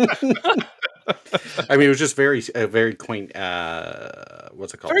 Great. I mean, it was just a very quaint,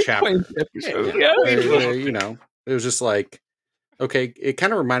 what's it called? Very Chapter. quaint episode. Yeah. Yeah. You know, it was just like, okay, it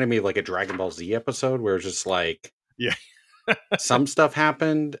kind of reminded me of like a Dragon Ball Z episode where it's just like, Yeah. some stuff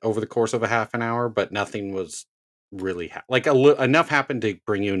happened over the course of a half an hour, but nothing was really enough happened to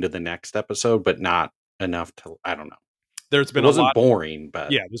bring you into the next episode, but not enough to, I don't know. There's been It wasn't a lot. boring,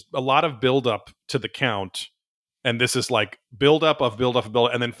 but Yeah, there's a lot of build up to the Count, and this is like build up,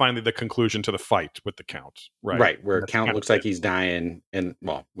 and then finally the conclusion to the fight with the Count. Right. where That's Count kind looks of like he's dying, and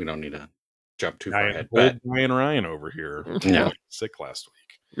well, we don't need to jump too far Ryan, ahead, old but Ryan Ryan over here. Yeah. Sick last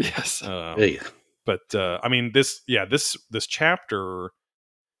week. Yes. yeah. But I mean, this chapter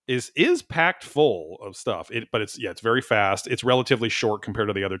is packed full of stuff. But it's very fast. It's relatively short compared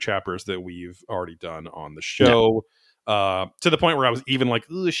to the other chapters that we've already done on the show. To the point where I was even like,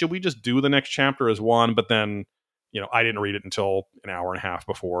 should we just do the next chapter as one? But then, I didn't read it until an hour and a half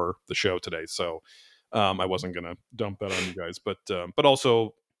before the show today, so I wasn't gonna dump that on you guys. But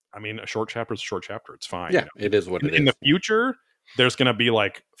also, I mean, a short chapter is a short chapter. It's fine. Yeah, it is what it is. In the future, there's going to be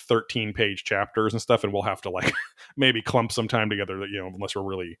like 13-page chapters and stuff, and we'll have to like maybe clump some time together, unless we're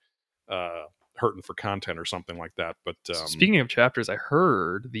really hurting for content or something like that. But Speaking of chapters, I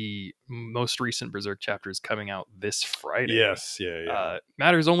heard the most recent Berserk chapter is coming out this Friday. yes, yeah.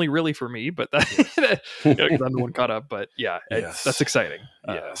 Matters only really for me, but that because I'm the one caught up. But yeah, Yes. that's exciting.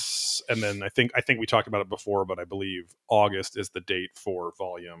 Yes, and then I think we talked about it before, but I believe August is the date for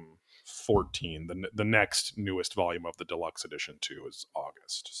volume 14. The next newest volume of the deluxe edition too is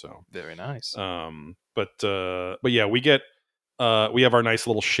August. So Very nice. but yeah, we have our nice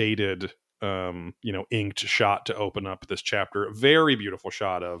little shaded inked shot to open up this chapter. A very beautiful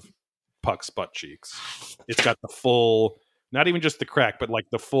shot of Puck's butt cheeks. It's got the full, not even just the crack, but like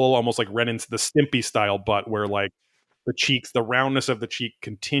the full, almost like Renan's the Stimpy style butt, where like the cheeks, the roundness of the cheek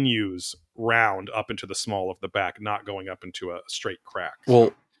continues round up into the small of the back, not going up into a straight crack.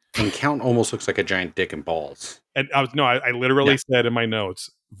 Well, and Count almost looks like a giant dick and balls. And I literally said in my notes,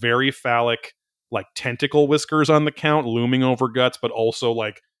 very phallic, like tentacle whiskers on the Count looming over Guts, but also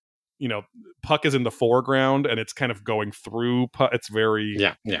like, Puck is in the foreground and it's kind of going through Puck. It's very,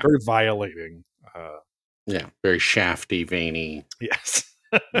 very violating. Very shafty, veiny, Yes.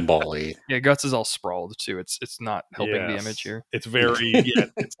 bally. Yeah, Guts is all sprawled too. It's not helping the Yes. image here. It's very,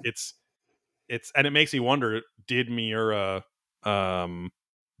 it's, and it makes me wonder, did Miura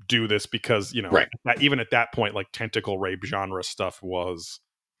do this because, Right. even at that point, like tentacle rape genre stuff was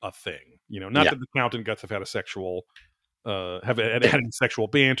a thing, not that the Count and Guts have had a sexual, have had any sexual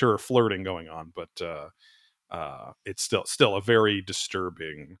banter or flirting going on, but it's still a very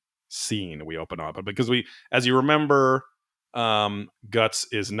disturbing scene we open up. But because as you remember, Guts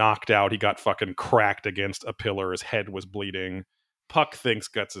is knocked out. He got fucking cracked against a pillar. His head was bleeding. Puck thinks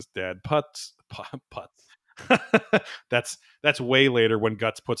Guts is dead. Putz. That's way later when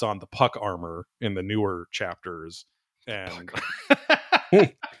Guts puts on the Puck armor in the newer chapters. And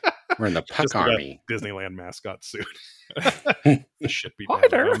We're in the Puck Just like a Army. Disneyland mascot suit. Shit beat Hi down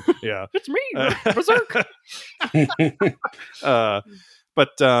there. on him. Yeah. It's me, Berserk.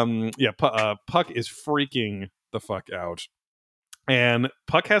 Puck is freaking the fuck out. And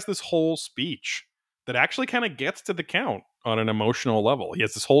Puck has this whole speech that actually kind of gets to the Count on an emotional level. He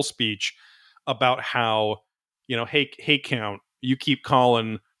has this whole speech about how, hey Count, you keep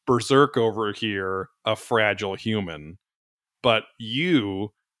calling Berserk over here a fragile human, but you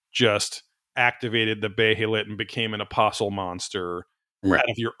just activated the Behelit and became an apostle monster out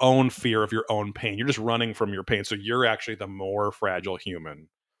of your own fear of your own pain. You're just running from your pain. So you're actually the more fragile human.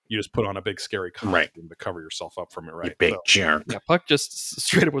 You just put on a big scary costume to cover yourself up from it, right? You big jerk. Yeah, Puck just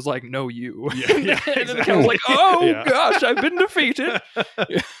straight up was like, "No, you." Yeah, And then the Count was like, "Oh gosh, I've been defeated."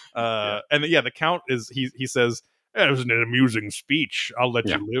 And the Count is he says, "That was an amusing speech. I'll let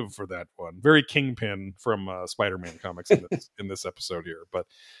you live for that one." Very Kingpin from Spider-Man comics in this episode here, but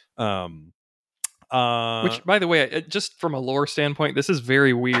which, by the way, just from a lore standpoint, this is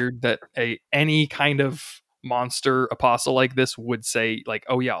very weird that any kind of monster apostle like this would say, like,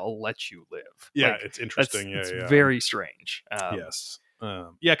 "Oh yeah, I'll let you live." Yeah, like, it's interesting. It's very strange. Yes.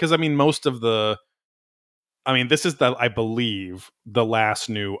 Because most of this is I believe the last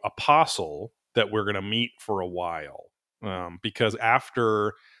new apostle that we're going to meet for a while. Because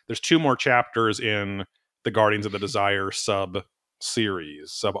after there's 2 more chapters in the Guardians of the Desire sub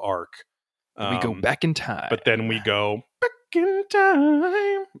arc. We go back in time. But then we go back in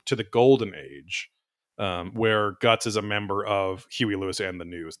time to the Golden Age, where Guts is a member of Huey Lewis and the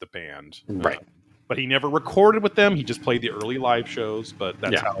News, the band. Right. But he never recorded with them. He just played the early live shows. But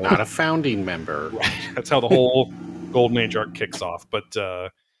that's how not a founding member. Right. That's how the whole Golden Age arc kicks off. But so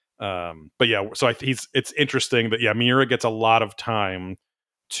it's interesting that Miura gets a lot of time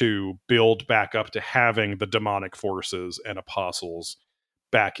to build back up to having the demonic forces and apostles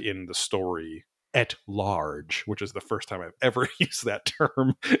back in the story at large, which is the first time I've ever used that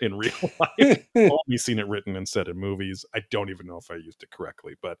term in real life. I've only seen it written instead of movies. I don't even know if I used it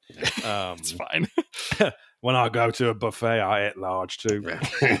correctly, but it's fine. When I go to a buffet, I eat large too.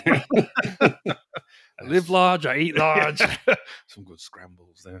 I live large, I eat large. Some good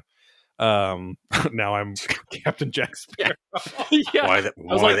scrambles there. Now I'm Captain Jack Sparrow. Yeah. I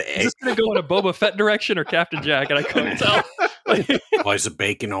was like, is this going to go in a Boba Fett direction or Captain Jack? And I couldn't tell. Why is the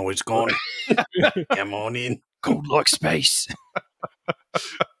bacon always gone? Come on in. Cold like space.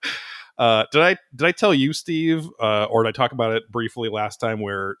 Did I tell you, Steve, or did I talk about it briefly last time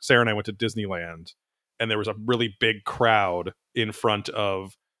where Sarah and I went to Disneyland and there was a really big crowd in front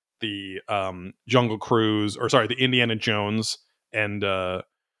of the the Indiana Jones and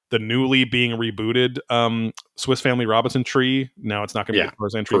the newly being rebooted Swiss Family Robinson tree. Now it's not going to be the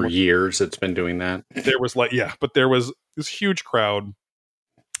Tarzan tree. For years it's been doing that. There was but there was this huge crowd,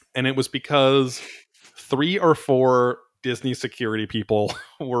 and it was because 3 or 4 Disney security people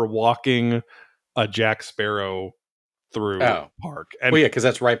were walking a Jack Sparrow through the park. And because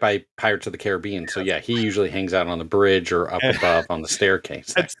that's right by Pirates of the Caribbean. So he usually hangs out on the bridge or up above on the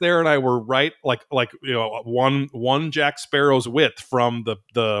staircase. And Sarah and I were right, one Jack Sparrow's width from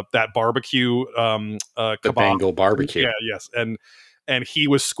that barbecue, the Bengal barbecue. Yeah, yes, and he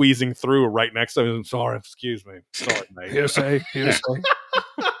was squeezing through right next to him. Sorry, excuse me. Sorry, mate. Hearsay.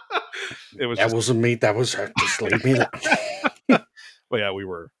 It was that wasn't me. That was her. Just leave me alone. Well, yeah, we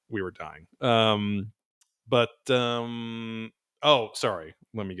were dying. Sorry.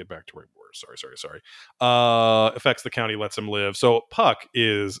 Let me get back to where we were. Sorry. Affects the county, lets him live. So Puck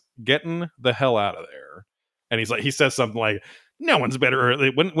is getting the hell out of there, and he says something like, "No one's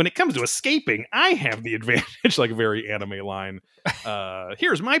better when it comes to escaping. I have the advantage." Like a very anime line.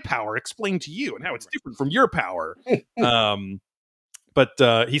 Here's my power explained to you, and how it's different from your power.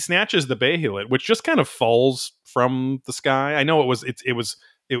 But he snatches the Behelit, which just kind of falls from the sky. I know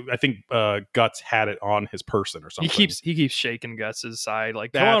I think Guts had it on his person or something. He keeps shaking Guts's side,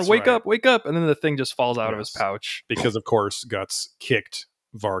 like, "Come on, wake up!" And then the thing just falls out of his pouch because, of course, Guts kicked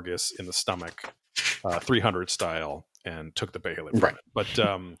Vargas in the stomach, 300 style, and took the Behelit. Right, but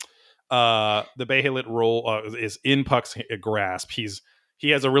the Behelit roll is in Puck's grasp. He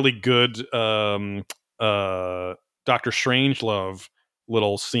has a really good Dr. Strangelove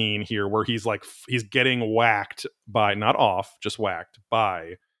little scene here where he's getting whacked by, not off, just whacked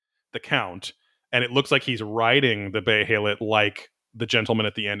by the Count, and it looks like he's riding the Behelit like the gentleman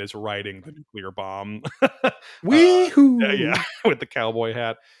at the end is riding the nuclear bomb. Wee-hoo! Yeah, with the cowboy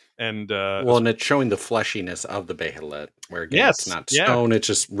hat. And well, and it's showing the fleshiness of the Behelit, where again, Yes, it's not yeah. stone; it's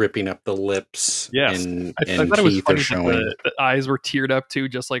just ripping up the lips. Yes. and I thought it was teeth funny are showing. that the eyes were teared up too,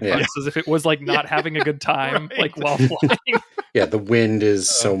 just like Yeah. Bugs, as if it was like not having a good time, Right. like while flying. Yeah, the wind is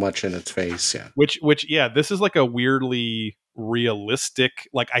so much in its face. Yeah, which yeah, this is like a weirdly realistic,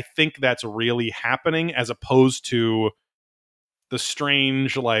 like I think that's really happening, as opposed to the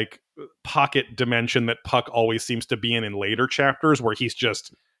strange like pocket dimension that Puck always seems to be in later chapters, where he's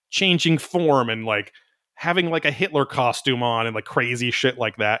just changing form and like having like a Hitler costume on and like crazy shit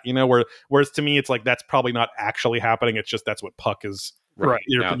like that, you know, whereas to me it's like that's probably not actually happening. It's just that's what Puck is. Right.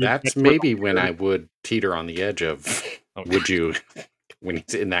 Now that's maybe when I would teeter on the edge of. Would you, when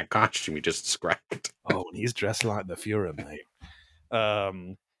he's in that costume you just described? Oh, and he's dressed like the Fuhrer, mate.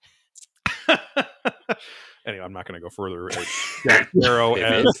 Anyway, I'm not going to go further. Jack Sparrow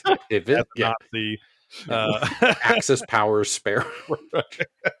as Nazi. Axis powers Sparrow.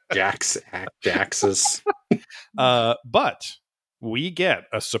 Jaxus. But we get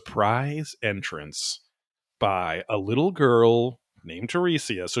a surprise entrance by a little girl named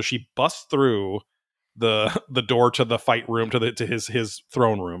Teresia. So she busts through the door to the fight room, to his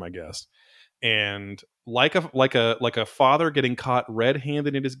throne room, I guess. And like a father getting caught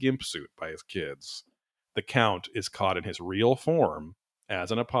red-handed in his gimp suit by his kids, the Count is caught in his real form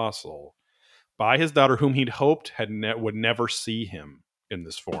as an apostle by his daughter, whom he'd hoped would never see him in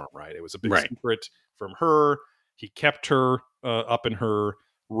this form. Right? It was a big secret from her. He kept her up in her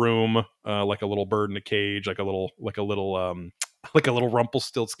room like a little bird in a cage, like a little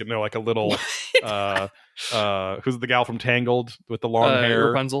Rumpelstiltskin. No, like a little who's the gal from Tangled with the long hair?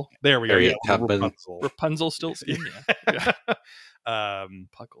 Rapunzel. There we go. Harriet Yeah, Tubman. Rapunzel-Stiltskin. Yeah.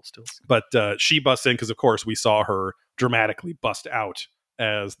 Puckle-Stiltskin. But she busts in because, of course, we saw her dramatically bust out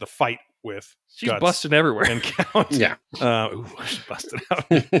as the fight with She's Guts busting everywhere. and Count. Yeah. She busted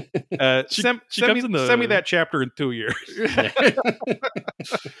out. Send me that chapter in 2 years.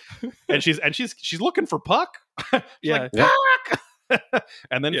 and she's looking for Puck. Yeah. Puck!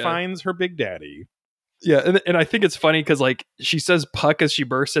 And then finds her big daddy. Yeah, and I think it's funny because like she says Puck as she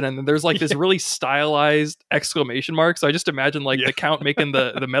bursts in, and then there's like this really stylized exclamation mark. So I just imagine like the Count making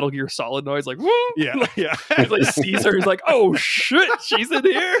the Metal Gear Solid noise, like woo! Yeah, yeah. He like sees her, he's like, oh shit, she's in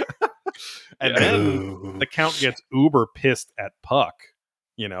here. And then the Count gets uber pissed at Puck,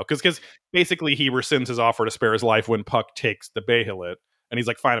 you know, because basically he rescinds his offer to spare his life when Puck takes the Behelit, and he's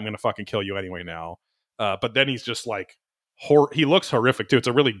like, fine, I'm gonna fucking kill you anyway now. But then he's just like. He looks horrific too. It's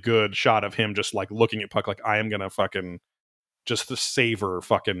a really good shot of him just like looking at Puck like, I am gonna fucking just to savor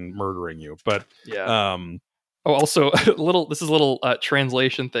fucking murdering you. But also this is a little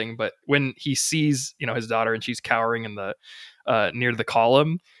translation thing, but when he sees, you know, his daughter and she's cowering in the near the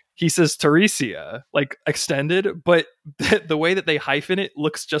column, he says Teresia, like extended, but the way that they hyphen it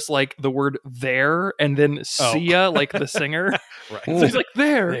looks just like the word there and then Sia, like the singer. Right. So he's like,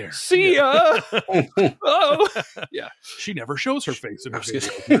 there. Sia. Oh, yeah. She never shows her face in her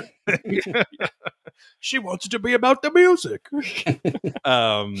video. She wants it to be about the music.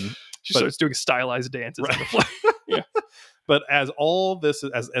 She starts doing stylized dances on the fly. Yeah. But as all this,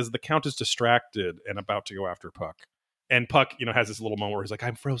 as the Count is distracted and about to go after Puck, and Puck, you know, has this little moment where he's like,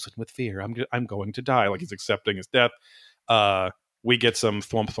 I'm frozen with fear. I'm going to die. Like he's accepting his death. We get some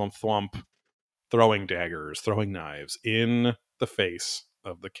thwump, throwing daggers, throwing knives in the face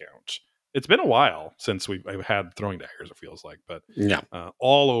of the Count. It's been a while since I've had throwing daggers, it feels like, but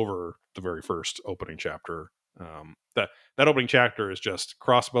all over the very first opening chapter. That opening chapter is just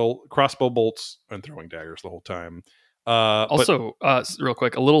crossbow bolts and throwing daggers the whole time. Also, real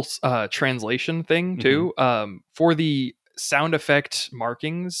quick, a little translation thing too. For the sound effect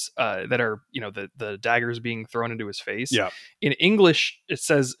markings that are, you know, the daggers being thrown into his face. Yeah. In English, it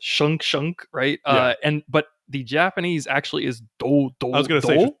says shunk shunk, right? But the Japanese actually is do do. I was going to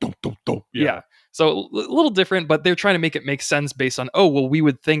say do do do. Yeah. So a little different, but they're trying to make it make sense based on, we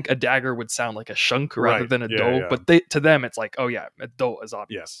would think a dagger would sound like a shunk rather than a do. Yeah. But to them, it's like, a do is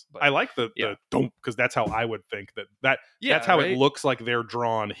obvious. Yes. But, I like the don't, because that's how I would think that's how it looks like they're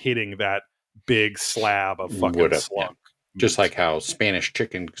drawn hitting that big slab of fucking slunk. Just like how Spanish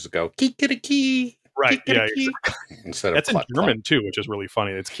chickens go kikiriki. Right. Yeah. Exactly. Instead that's of in German too, which is really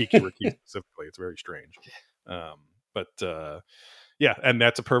funny. It's kikiriki specifically. It's very strange. Yeah, and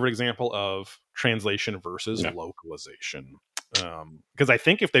that's a perfect example of translation versus localization. Because I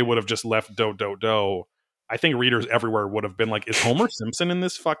think if they would have just left do do do, I think readers everywhere would have been like, "Is Homer Simpson in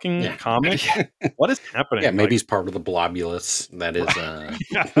this fucking comic? What is happening?" Yeah, maybe he's part of the Blobulus. That is,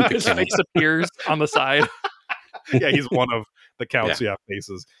 his face appears on the side. Yeah, he's one of the Count's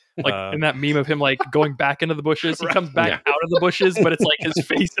faces. Like in that meme of him like going back into the bushes, he comes back out of the bushes, but it's like his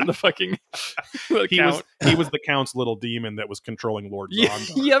face in the fucking he was the Count's little demon that was controlling Lord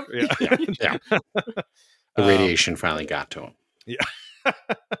Zondar. Yep. The radiation finally got to him. Yeah.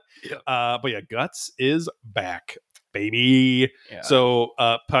 But yeah, Guts is back, baby. Yeah. So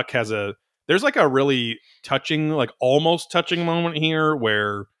Puck there's like a really touching, like almost touching moment here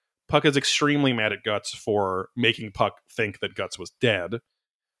where Puck is extremely mad at Guts for making Puck think that Guts was dead,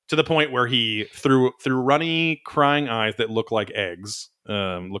 to the point where he through runny crying eyes that look like eggs,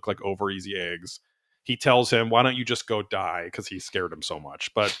 look like over easy eggs, he tells him, why don't you just go die, because he scared him so much.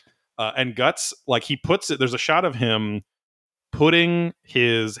 But and Guts, like, he puts it, there's a shot of him putting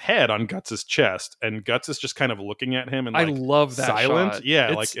his head on Guts's chest, and Guts is just kind of looking at him and like, I love that silent shot.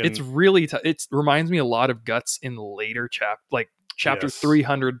 Yeah, it's really it reminds me a lot of Guts in later chapter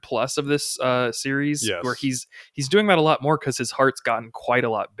 300 plus of this series, where he's doing that a lot more because his heart's gotten quite a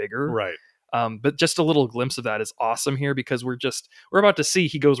lot bigger, right? But just a little glimpse of that is awesome here, because we're about to see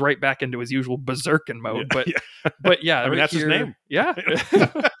he goes right back into his usual berserkin mode. But yeah, I mean, that's his name. Yeah,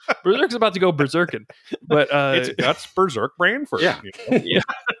 Berserk's about to go berserkin. But it's Guts Berserk Branford. Yeah. Yeah.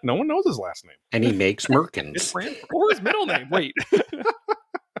 No one knows his last name, and he makes merkins or his middle name. Wait.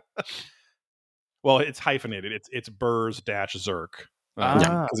 Well, it's hyphenated. It's Burz-Zerk,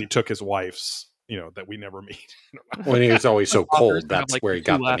 because he took his wife's, that we never meet. When he was always so cold, that's where he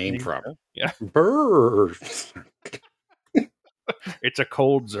got the name from. Yeah, Burz. It's a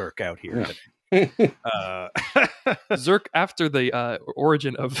cold Zerk out here. Zerk, after the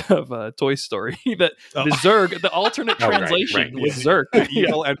origin of Toy Story, the Zerg, the alternate translation was Zerk.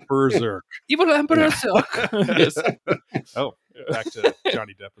 Evil Emperor Zerk. Evil Emperor Zerk. Yes. Oh, back to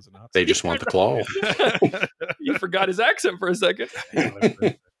Johnny Depp as a Nazi. They just want the claw. You forgot his accent for a second.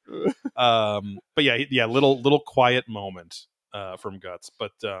 But yeah, little quiet moment from Guts,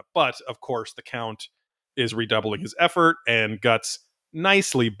 but of course the Count is redoubling his effort, and Guts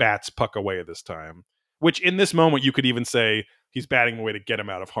nicely bats Puck away this time, which in this moment you could even say he's batting away to get him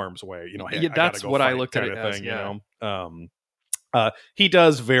out of harm's way. Hey, that's what I looked at it as. He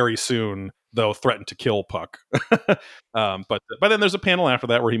does very soon, though, threaten to kill Puck. But then there's a panel after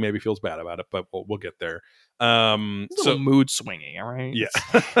that where he maybe feels bad about it, but we'll get there. So mood swinging, all right? Yeah.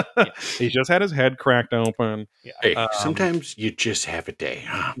 He just had his head cracked open. Yeah. Hey, sometimes you just have a day,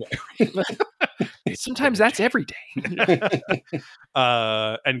 huh? Sometimes that's every day.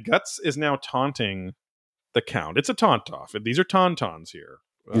 And Guts is now taunting the Count. It's a taunt off. These are tauntauns here.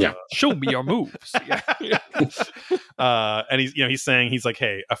 Show me your moves. And he's saying, he's like,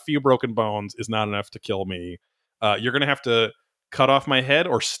 hey, a few broken bones is not enough to kill me. You're gonna have to cut off my head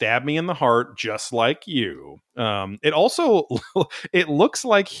or stab me in the heart, just like you. It also it looks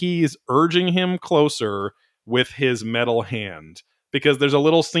like he's urging him closer with his metal hand, because there's a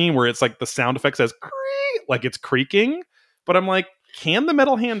little scene where it's like the sound effect says like it's creaking, but I'm like, can the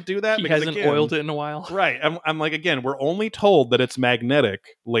metal hand do that? He hasn't oiled it in a while. Right. I'm like, again, we're only told that it's magnetic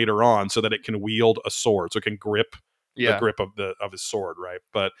later on so that it can wield a sword, so it can grip the grip of his sword, right?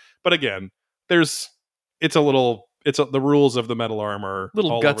 But again, the rules of the metal armor.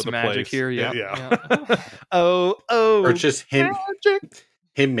 Little all Guts over the magic place. here, Yeah. Oh. Or just him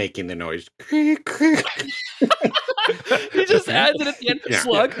making the noise. He just adds it at the end of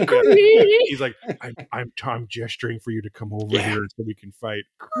slug. He's like, I'm gesturing for you to come over here so we can fight.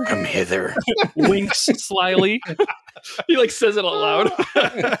 Come hither. Winks slyly. He like says it out loud.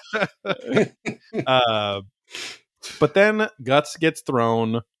 But then Guts gets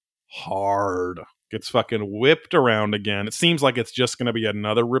thrown hard. Gets fucking whipped around again. It seems like it's just going to be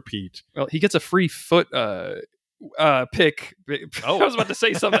another repeat. Well, he gets a free foot pick. Oh. I was about to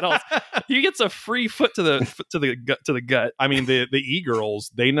say something else. He gets a free foot to the gut. I mean, the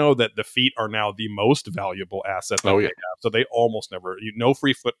e-girls, they know that the feet are now the most valuable asset that they have, so they almost never no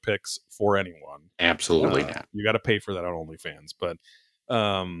free foot picks for anyone. Absolutely not. You got to pay for that on OnlyFans.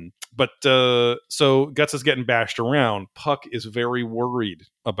 So Guts is getting bashed around. Puck is very worried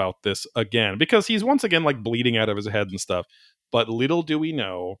about this again, because he's once again like bleeding out of his head and stuff. But little do we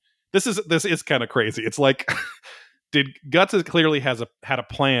know, this is kind of crazy. It's like, Guts clearly had a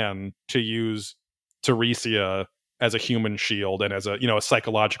plan to use Teresia as a human shield and as a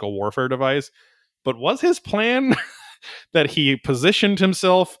psychological warfare device. But was his plan that he positioned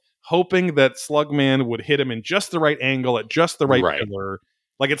himself hoping that Slugman would hit him in just the right angle at just the right pillar?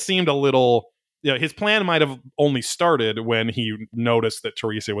 Like, it seemed a little Yeah, his plan might have only started when he noticed that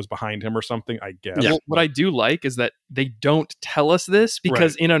Teresa was behind him or something, I guess. Yeah. Well, what I do like is that they don't tell us this,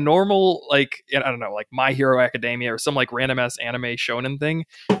 because in a normal, like, I don't know, like My Hero Academia or some like random ass anime shonen thing,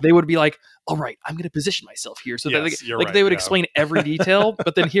 they would be like, all right, I'm going to position myself here. So that Yes, you're like right, they would yeah. explain every detail.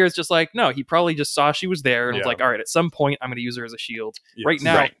 But then here it's just like, no, he probably just saw she was there and was Yeah. like, all right, at some point I'm going to use her as a shield. Yes. Right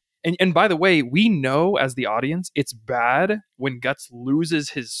now. Right. And by the way, we know as the audience, it's bad when Guts loses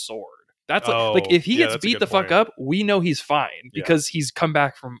his sword. That's like if he yeah, gets that's a beat good the fuck point. up, we know he's fine Yeah. because he's come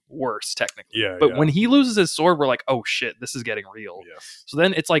back from worse technically. Yeah, But yeah. when he loses his sword, we're like, oh shit, this is getting real. Yes. So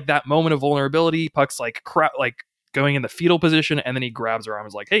then it's like that moment of vulnerability. Puck's like like going in the fetal position, and then he grabs her arm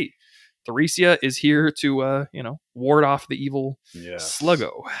and is like, hey, Theresia is here to ward off the evil Yes.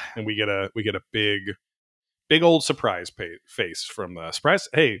 Sluggo. And we get a big old surprise face from the surprise.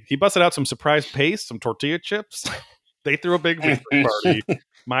 Hey, he busted out some surprise paste, some tortilla chips. They threw a big victory party.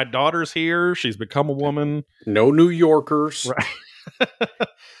 My daughter's here. She's become a woman. No New Yorkers.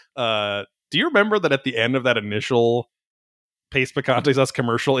 Right. Do you remember that at the end of that initial Pace Picante's Us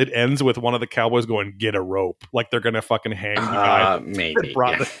commercial, it ends with one of the cowboys going, "Get a rope," like they're gonna fucking hang the guy. Maybe. that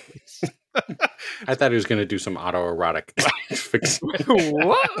brought Yeah. I thought he was going to do some autoerotic fix.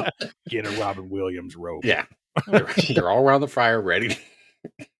 What? Get a Robin Williams rope. Yeah. They're all around the fire ready.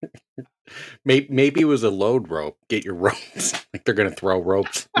 Maybe it was a load rope. Get your ropes. Like they're going to throw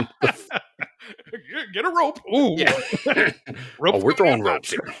ropes. Get a rope. Ooh. Yeah. Ropes we're throwing coming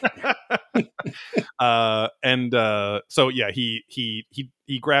ropes out. here. So yeah, he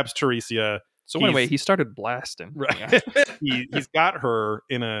grabs Teresia. So anyway, he started blasting. Right. He's got her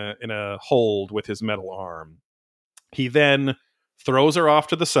in a hold with his metal arm. He then throws her off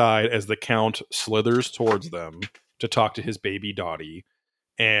to the side as the Count slithers towards them to talk to his baby Dottie.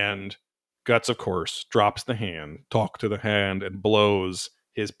 And Guts, of course, drops the hand, talk to the hand, and blows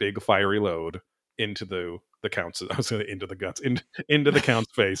his big fiery load into the Count's. I was going to into the Guts, into the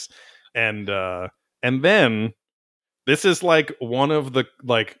Count's face, and then this is like one of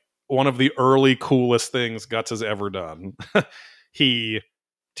the early coolest things Guts has ever done. He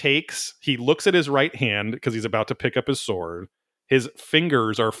looks at his right hand because he's about to pick up his sword. His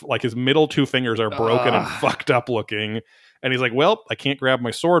fingers are like his middle two fingers are broken and fucked up looking. And he's like, well, I can't grab my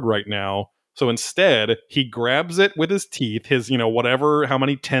sword right now. So instead, he grabs it with his teeth, his, whatever, how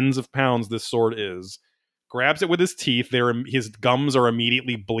many tens of pounds this sword is, grabs it with his teeth. His gums are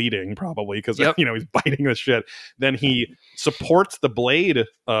immediately bleeding, probably, because, he's biting the shit. Then he supports the blade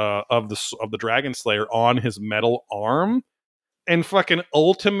of the Dragon Slayer on his metal arm. And fucking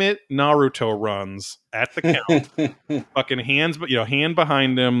ultimate Naruto runs at the Count. Fucking hands, hand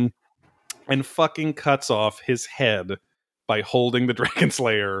behind him, and fucking cuts off his head by holding the Dragon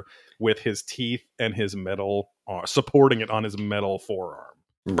Slayer with his teeth and his metal, supporting it on his metal forearm.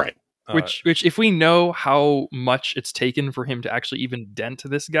 Right. Which, if we know how much it's taken for him to actually even dent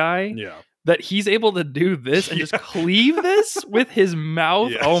this guy, that he's able to do this and just cleave this with his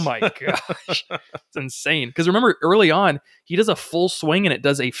mouth. Yes. Oh my gosh. It's insane. Because remember, early on, he does a full swing and it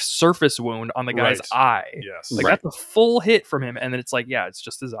does a surface wound on the guy's eye. Yes. Like that's a full hit from him. And then it's like, yeah, it's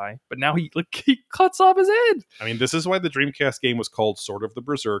just his eye. But now he cuts off his head. I mean, this is why the Dreamcast game was called Sword of the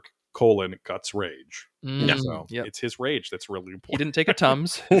Berserk, Guts Rage. So it's his rage that's really important. He didn't take a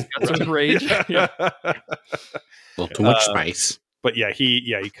Tums. He's got some rage. A little too much spice. But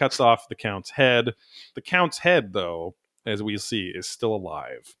he cuts off the Count's head. The Count's head, though, as we see, is still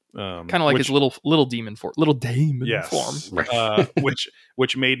alive. Kind of like his little demon form. Right.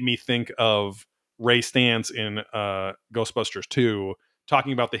 Which made me think of Ray Stantz in Ghostbusters 2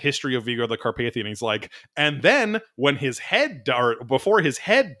 talking about the history of Vigo the Carpathian. He's like, and then when before his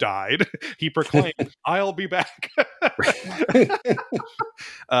head died, he proclaimed, "I'll be back."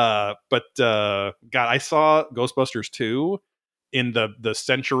 But God, I saw Ghostbusters 2 in the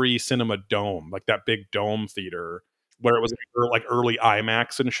Century Cinema Dome, like that big dome theater where it was like early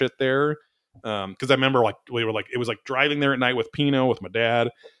IMAX and shit there. Because I remember it was like driving there at night with Pino, with my dad.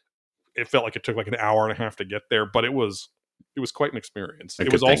 It felt like it took like an hour and a half to get there, but it was quite an experience.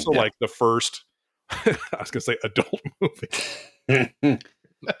 It was also like the first, I was gonna say adult movie.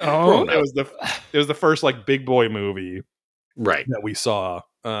 Oh, it was the first like big boy movie, right, that we saw,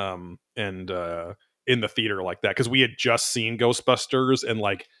 in the theater like that, because we had just seen Ghostbusters and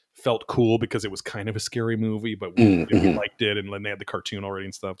like felt cool because it was kind of a scary movie, but we liked it, and then they had the cartoon already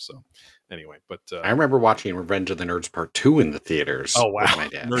and stuff. So anyway, but I remember watching Revenge of the Nerds Part 2 in the theaters. Oh wow, with my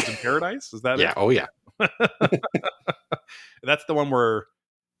dad. Nerds in Paradise, is that yeah? it? Oh yeah. That's the one where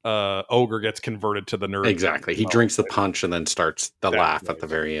Ogre gets converted to the nerd. Exactly. He drinks the punch and then starts the laugh at the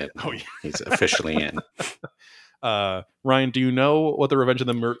very end. Oh yeah, he's officially in. Ryan, do you know what the Revenge of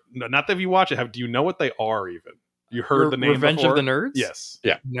the no, not that you watch it, do you know what they are even? You heard the name Revenge before? of the Nerds? Yes.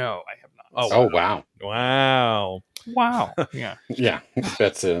 No, I have not. Oh, wow. Wow. Wow. Yeah. Yeah.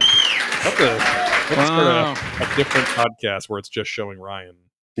 That's a. Let's start a different podcast where it's just showing Ryan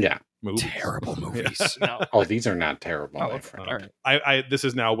Yeah. movies. Terrible movies. No. Oh, these are not terrible, Oh, my okay. friend. All right. I this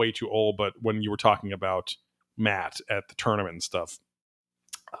is now way too old, but when you were talking about Matt at the tournament and stuff,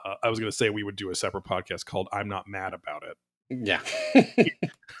 I was going to say we would do a separate podcast called "I'm Not Mad About It." Yeah.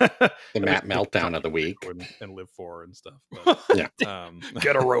 The Matt meltdown of the week. and live for and stuff. But, Yeah.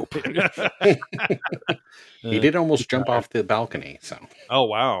 Get a rope. He did almost jump off the balcony. So. Oh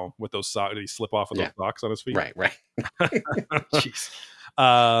wow! With those socks, did he slip off with those socks on his feet? Right. Jeez.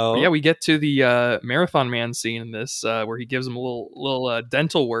 Yeah, we get to the Marathon Man scene in this where he gives him a little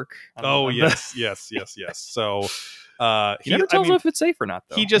dental work. Yes. So he never tells him if it's safe or not,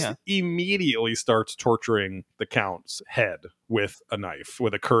 though. He just immediately starts torturing the Count's head with a knife,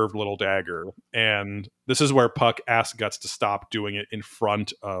 with a curved little dagger. And this is where Puck asks Guts to stop doing it in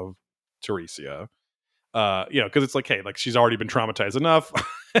front of Teresia. Because it's like, hey, like she's already been traumatized enough.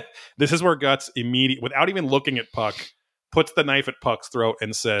 This is where Guts without even looking at Puck, puts the knife at Puck's throat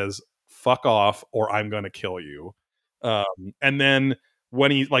and says, "Fuck off, or I'm going to kill you." And then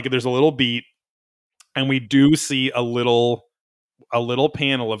when he there's a little beat, and we do see a little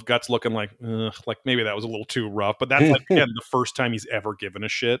panel of Guts looking like maybe that was a little too rough. But that's again the first time he's ever given a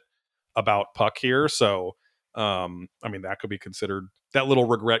shit about Puck here. So that could be considered, that little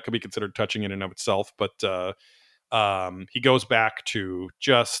regret could be considered touching in and of itself. But he goes back to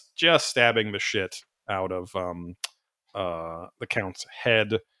just stabbing the shit out of the Count's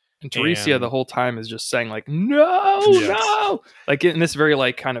head. And Teresia the whole time is just saying no, like in this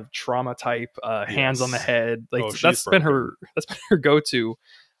very kind of trauma type hands on the head. That's been her go-to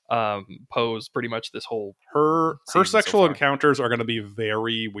pose pretty much this whole her sexual encounters are going to be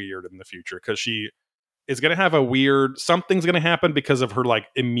very weird in the future, because she is going to have something's going to happen because of her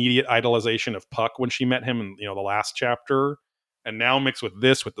immediate idolization of Puck when she met him in the last chapter. And now mixed with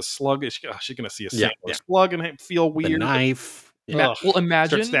this, with the slug, she's going to see a slug and feel weird. The knife. Yeah. Well,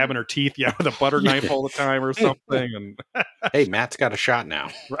 imagine start stabbing her teeth, with a butter knife all the time or something. And hey, Matt's got a shot now.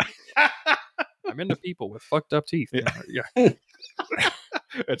 I'm into people with fucked up teeth. Yeah.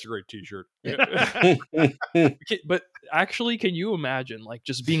 That's a great T-shirt. But actually, can you imagine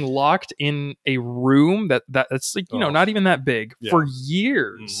just being locked in a room that's not even that big for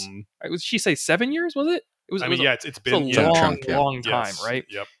years? Mm-hmm. She say 7 years? Was it? It's been a long time, right?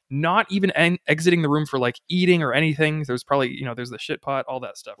 Yep. Not even exiting the room for eating or anything. There's probably there's the shit pot, all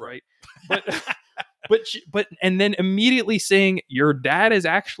that stuff, right? But and then immediately saying your dad is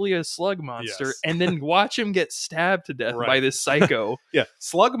actually a slug monster, and then watch him get stabbed to death by this psycho. Yeah,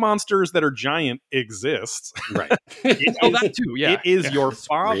 slug monsters that are giant exist. Right. That too. Yeah, it is your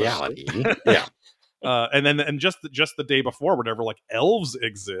father. Reality. Yeah. And just the day before, whatever, elves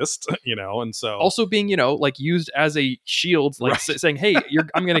exist, and so also being used as a shield, saying, "Hey,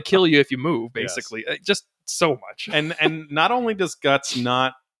 I'm going to kill you if you move." Basically, just so much. And not only does Guts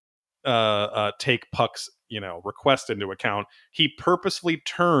not take Puck's request into account, he purposefully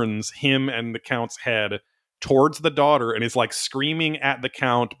turns him and the Count's head towards the daughter and is screaming at the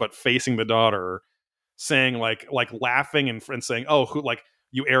Count but facing the daughter, saying laughing and saying, "Oh, who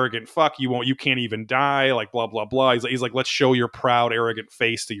you arrogant fuck, you can't even die, blah blah blah." He's like, let's show your proud arrogant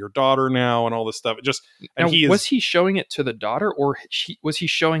face to your daughter now, and all this stuff. Was he showing it to the daughter, or was he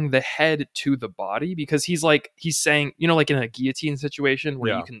showing the head to the body? Because he's saying, in a guillotine situation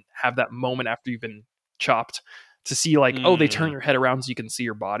where you can have that moment after you've been chopped to see oh, they turn your head around so you can see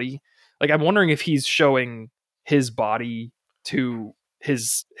your body. I'm wondering if he's showing his body to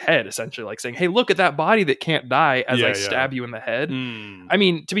his head, essentially, saying, "Hey, look at that body that can't die as I stab you in the head." I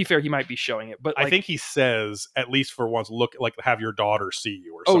mean, to be fair, he might be showing it, but I think he says, at least for once, look, have your daughter see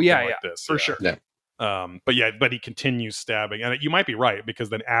you, or something this for sure. Yeah. But he continues stabbing, and you might be right, because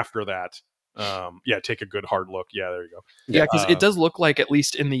then after that, take a good hard look. Yeah, there you go. Yeah, because it does look like, at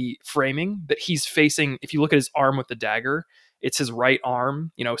least in the framing, that he's facing. If you look at his arm with the dagger, it's his right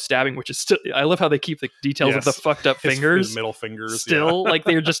arm, stabbing, which is still. I love how they keep the details of the fucked up fingers, his middle fingers, still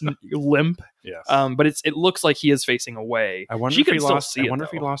they're just limp. Yes. But it looks like he is facing away. I wonder if he lost. I wonder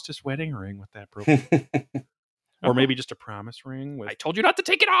if he lost his wedding ring with that broken, or maybe just a promise ring. I told you not to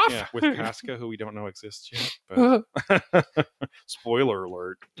take it off. Yeah, with Casca, who we don't know exists yet. But spoiler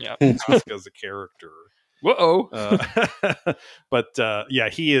alert. Yeah, Casca's a character. Whoa.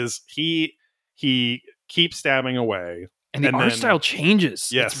 He keeps stabbing away. And the And art then- style changes.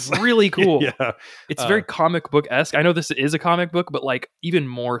 Yes. It's really cool. Yeah. It's very comic book esque. I know this is a comic book, but like even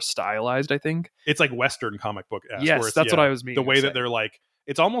more stylized, I think. It's like Western comic book. Yes, that's what I was meaning. The way to that say. they're like,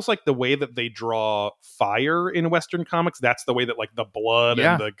 it's almost like the way that they draw fire in Western comics. That's the way that like the blood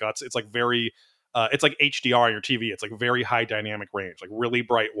Yeah. and the guts. It's like very, it's like HDR on your TV. It's like very high dynamic range, like really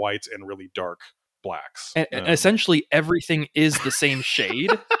bright whites and really dark blacks. And essentially everything is the same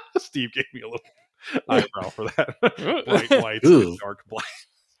shade. Steve gave me a little eyebrow for that. Bright whites Ooh. and dark black.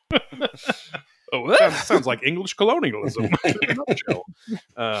 Oh, what? Sounds like English colonialism. in a nutshell.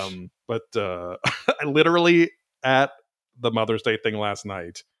 But I literally at the Mother's Day thing last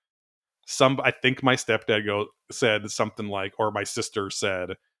night, I think my stepdad said something like, or my sister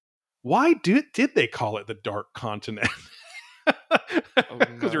said, "Why did they call it the Dark Continent?"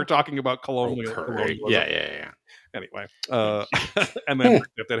 Because you were talking about colonialism. Yeah. Anyway, and then my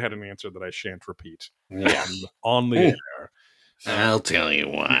stepdad had an answer that I shan't repeat Yeah. on the air. I'll tell you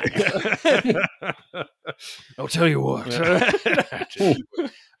why. I'll tell you what.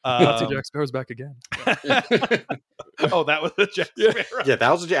 Nazi Jack Sparrow's back again. Oh, that was the Jack Sparrow. Yeah,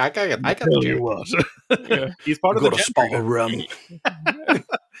 that was I got the joke. He's part of the gender. rum. He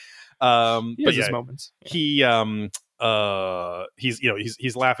But has yeah, his moments.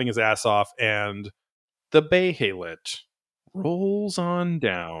 he's laughing his ass off, and the Behelit rolls on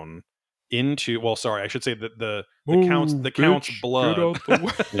down into. Well, sorry, I should say that the count's blood.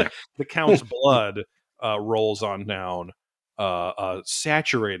 The count's blood rolls on down,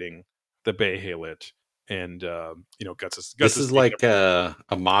 saturating the Behelit, and Guts. This is like a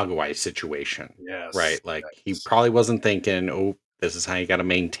Mogwai situation, yes, right? Like he probably wasn't thinking, "Oh, this is how you got to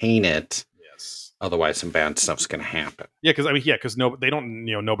maintain it." yes, Otherwise, some bad stuff's going to happen. yeah, because they don't,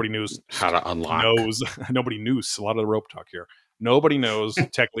 nobody knows How to unlock? nobody knows a lot of the rope talk here. Nobody knows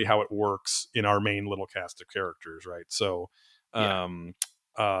technically how it works in our main little cast of characters, right? So,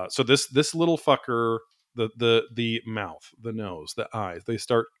 so this little fucker, the mouth, the nose, the eyes, they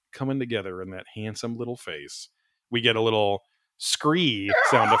start coming together in that handsome little face. We get a little scree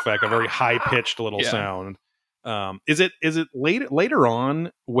sound effect, a very high pitched little sound. Is it later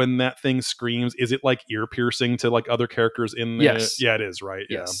on when that thing screams? Is it like ear piercing to like other characters in the? Yes. Yeah, it is, right?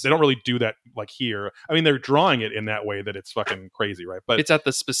 Yes. Yeah, they don't really do that like here. I mean, they're drawing it in that way that it's fucking crazy, right? But It's at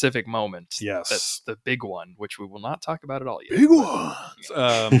the specific moment. yes, That's the big one, which we will not talk about at all yet. big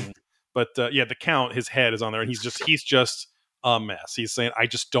ones. But the Count, his head is on there, and he's just a mess. He's saying, I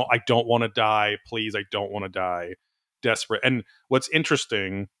don't want to die, please, I don't want to die, desperate. And what's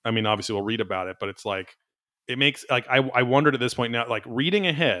interesting, I mean, obviously we'll read about it, but it's like it makes like I wondered at this point now, like reading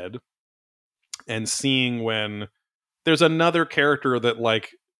ahead and seeing when there's another character that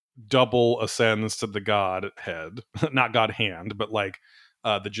like double ascends to the god head, not god hand, but like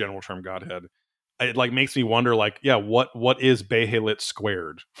the general term godhead. It like makes me wonder, like, yeah, what is Behelit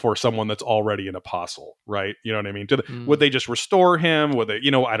squared for someone that's already an apostle, right? You know what I mean? Would they just restore him? Would they,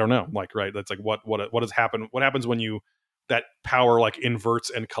 I don't know. Like, right? That's like what has happened? What happens when that power like inverts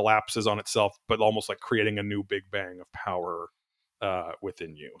and collapses on itself, but almost like creating a new Big Bang of power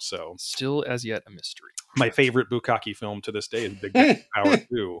within you? So Still as yet a mystery. my favorite Bukkake film to this day is Big Bang Power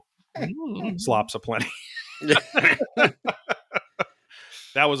 2. Slops aplenty.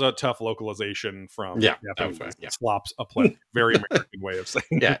 That was a tough localization from Slops aplenty. Very American way of saying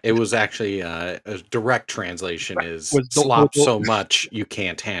it. Yeah, it was actually a direct translation is Was slop so much you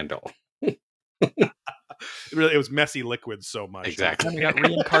can't handle. It was messy liquid so much. Exactly. And we got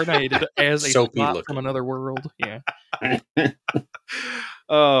reincarnated as a Soapy slop looking. from another world. Yeah.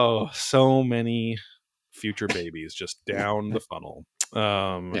 Oh, so many future babies just down the funnel.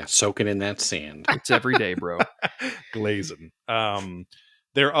 Yeah, soaking in that sand. It's every day, bro. Glazing.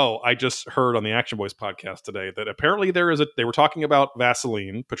 I just heard on the Action Boys podcast today that apparently they were talking about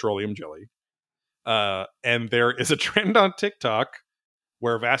Vaseline, petroleum jelly. And there is a trend on TikTok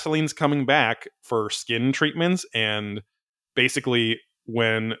where Vaseline's coming back for skin treatments, and basically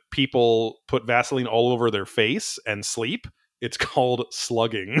when people put Vaseline all over their face and sleep, it's called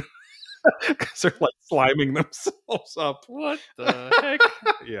slugging. Because they're like sliming themselves up. What the heck?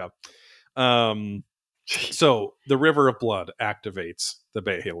 Yeah. So the River of Blood activates the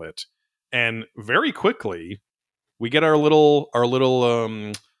Behelit, and very quickly we get our little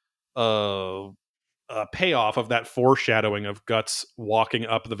payoff of that foreshadowing of Guts walking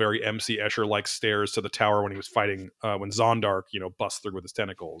up the very MC Escher like stairs to the tower when he was fighting when Zondark busts through with his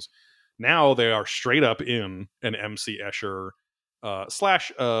tentacles. Now they are straight up in an MC Escher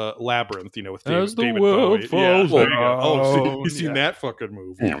slash labyrinth, with David Bowie. Yeah, you seen that fucking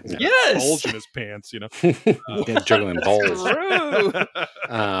movie? Yeah. Yes! Bulge in his pants, Juggling balls. True.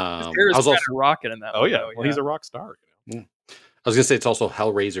 I Hair is was kind also of rocking in that. Oh one, yeah, though, well he's a rock star. I was gonna say it's also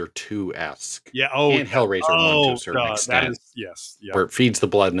Hellraiser 2-esque. Yeah. Oh, And Hellraiser 1 to a certain that extent. is, yes. Yeah. Where it feeds the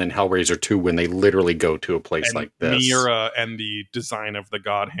blood, and then Hellraiser 2 when they literally go to a place like this. Miura and the design of the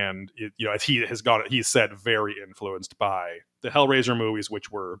God Hand, he's said very influenced by the Hellraiser movies,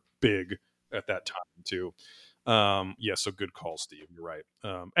 which were big at that time too. So good call, Steve. You're right.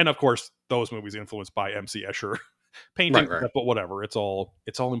 And of course, those movies influenced by M.C. Escher painting, Right. but whatever. It's all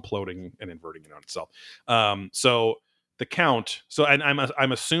imploding and inverting it on itself. So the Count. So, and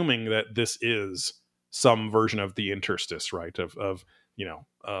I'm assuming that this is some version of the interstice, right? Of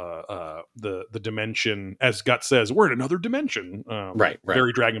the dimension, as Guts says, we're in another dimension. Right.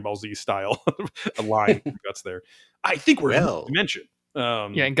 Very Dragon Ball Z style a line from Guts there. I think we're in another dimension.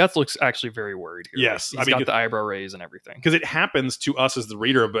 And Guts looks actually very worried here. Yes, He's got the eyebrow raise and everything. Because it happens to us as the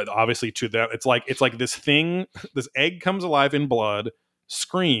reader, but obviously to them, it's like this thing, this egg comes alive in blood,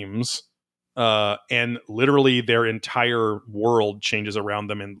 screams, and literally their entire world changes around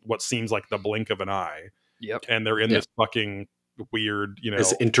them in what seems like the blink of an eye. Yep. And they're in this fucking weird,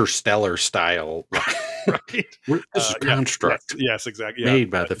 this interstellar style, right? This is construct. Yes, exactly. Made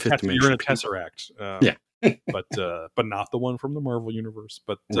by the fifth dimension. You're in a Tesseract. But not the one from the Marvel universe.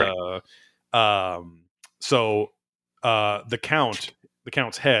 But the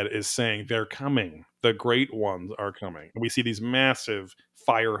Count's head is saying they're coming. The great ones are coming. And we see these massive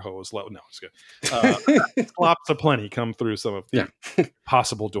fire hose. No, it's good. Lots of plenty come through some of the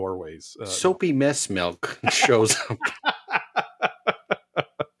possible doorways. Soapy mess milk shows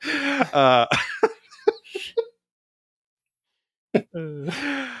up.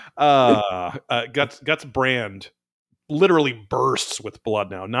 Guts brand literally bursts with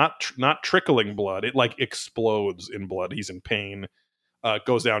blood now, not trickling blood. It like explodes in blood. He's in pain.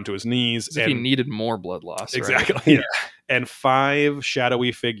 Goes down to his knees. As if he needed more blood loss. Exactly. Right? Yeah. And 5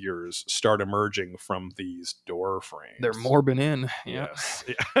 shadowy figures start emerging from these door frames. They're morbing in. Yes.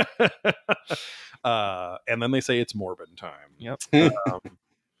 And then they say it's Morbin time. Yep. And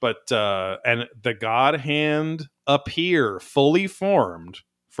the God Hand appear fully formed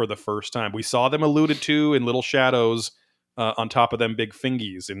for the first time. We saw them alluded to in little shadows on top of them big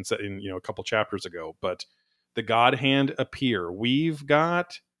fingies in a couple chapters ago, but the God Hand appear. We've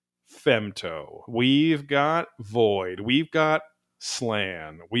got Femto. We've got Void. We've got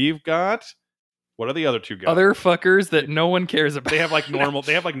Slan. We've got, what are the other two guys? Other fuckers that no one cares about. They have like normal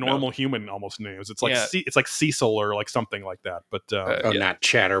human almost names. It's like it's like Cecil or like something like that. But not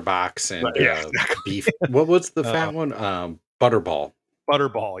Chatterbox and Beef. What was the fat one? Butterball.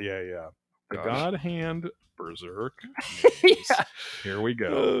 Butterball. Yeah. The God Hand Berserk. Here we go.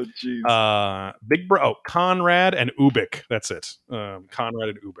 Oh, jeez. Big Bro. Oh, Conrad and Ubik. That's it. Conrad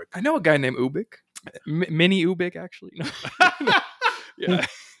and Ubik. I know a guy named Ubik. Mini Ubik, actually. No. Yeah.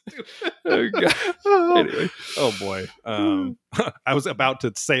 Oh, God. Anyway. Oh boy. I was about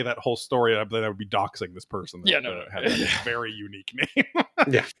to say that whole story, but then I would be doxing this person. That, had a very unique name.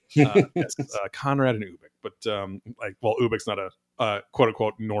 Yes, Conrad and Ubik. But Ubik's not a quote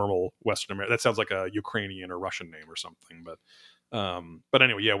unquote normal Western American. That sounds like a Ukrainian or Russian name or something. But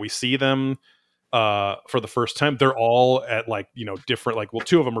anyway, we see them for the first time. They're all at different,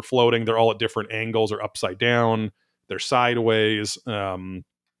 2 of them are floating. They're all at different angles or upside down. They're sideways.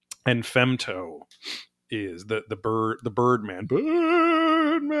 And Femto is the Birdman.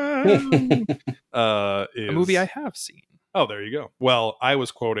 Is a movie I have seen. Oh, there you go. Well, I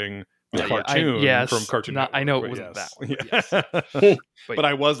was quoting the cartoon from Cartoon Network. I know it wasn't that one. Yes. But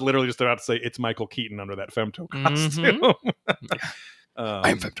I was literally just about to say it's Michael Keaton under that Femto costume.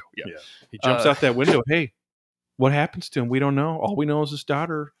 I'm Femto. Yeah. He jumps out that window. Hey, what happens to him? We don't know. All we know is his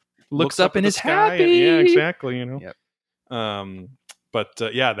daughter looks up and is sky happy. Yeah, exactly. Yep.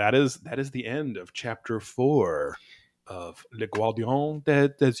 That is the end of chapter 4 of Le Guardian des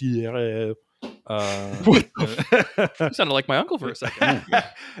Désirs. You sounded like my uncle for a second.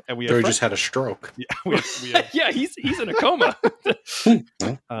 And we just had a stroke. Yeah, he's in a coma.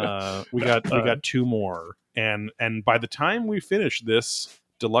 We got 2 more, and by the time we finish this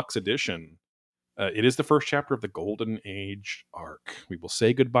deluxe edition, it is the first chapter of the Golden Age arc. We will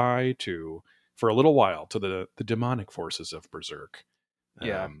say goodbye for a little while to the demonic forces of Berserk.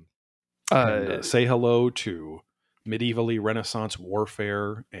 And say hello to medievally Renaissance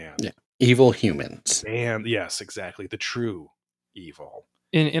warfare and evil humans. And yes, exactly, the true evil.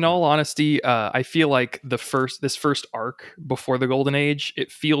 In all honesty, I feel like this first arc before the Golden Age,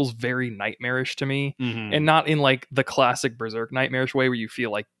 it feels very nightmarish to me, and not in like the classic Berserk nightmarish way where you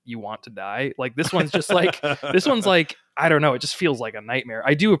feel like you want to die. Like this one's just like I don't know, it just feels like a nightmare.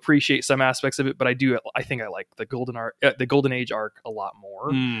 I do appreciate some aspects of it, but I think I like the Golden Age arc a lot more.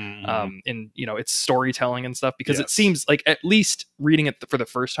 In its storytelling and stuff, because it seems like, at least reading it for the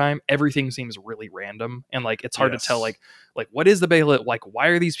first time, everything seems really random, and like it's hard to tell like what is the Behelit, like why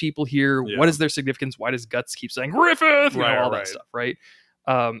are these people here, what is their significance, why does Guts keep saying Griffith, all that stuff, right?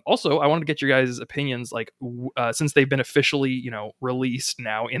 Also, I wanted to get your guys' opinions, like since they've been officially, released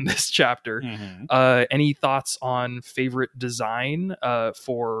now in this chapter. Any thoughts on favorite design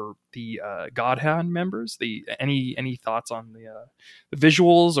for the God Hand members? Any thoughts on the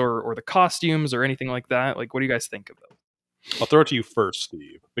visuals or the costumes or anything like that? Like, what do you guys think of those? I'll throw it to you first,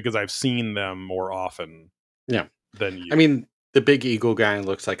 Steve, because I've seen them more often. Than you. I mean, the big eagle guy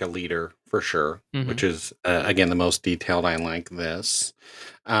looks like a leader for sure, which is again the most detailed I like this.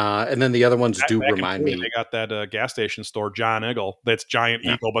 And then the other ones do remind me. They got that gas station store, John Eagle. That's Giant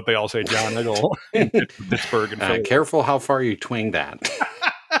Eagle, but they all say John Eagle in Pittsburgh and Philly. Careful how far you twing that.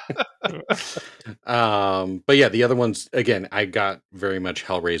 But yeah, the other ones again, I got very much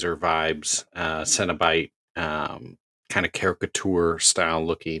Hellraiser vibes, Cenobite, kind of caricature style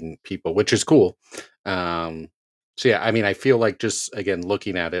looking people, which is cool. So yeah, I mean, I feel like just again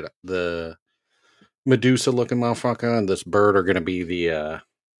looking at it, the Medusa looking motherfucker and this bird are going to be the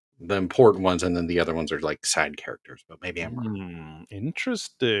important ones, and then the other ones are like side characters. But maybe I'm wrong.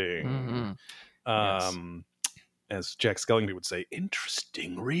 Interesting. Yes. As Jack Skellington would say,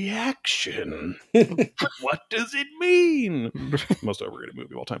 interesting reaction. What does it mean? Most overrated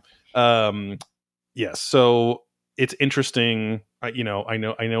movie of all time. Yes, so it's interesting. I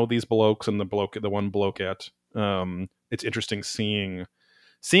know these blokes and the one blokeette. It's interesting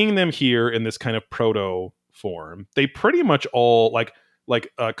seeing them here in this kind of proto form. They pretty much all like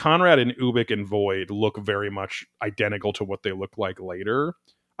Conrad and Ubik and Void look very much identical to what they look like later.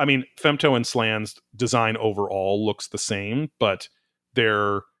 I mean, Femto and Slan's design overall looks the same, but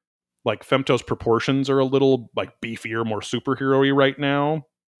they're like Femto's proportions are a little like beefier, more superhero-y right now.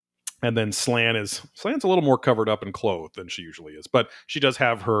 And then Slan's a little more covered up and clothed than she usually is, but she does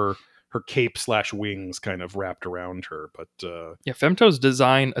have her cape / wings kind of wrapped around her. But Femto's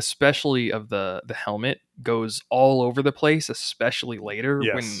design, especially of the helmet, goes all over the place, especially later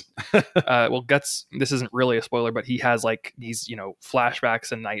when Guts, this isn't really a spoiler, but he has like these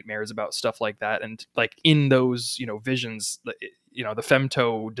flashbacks and nightmares about stuff like that, and like in those visions, the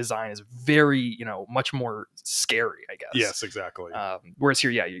Femto design is very much more scary, I guess. Yes, exactly. Whereas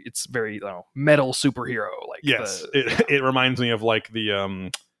here, it's very metal superhero, like. Yes, it reminds me of like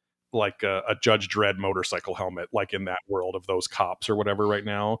the like a Judge Dredd motorcycle helmet, like in that world of those cops or whatever right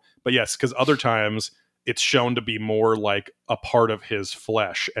now. But yes, because other times it's shown to be more like a part of his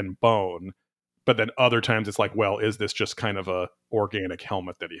flesh and bone. But then other times it's like, well, is this just kind of a organic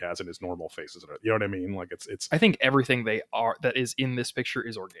helmet that he has in his normal faces? You know what I mean? Like it's. I think everything that is in this picture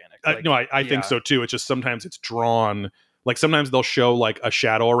is organic. Like, I think so too. It's just sometimes it's drawn. Like sometimes they'll show like a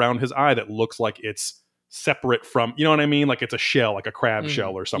shadow around his eye that looks like it's separate from, you know what I mean? Like it's a shell, like a crab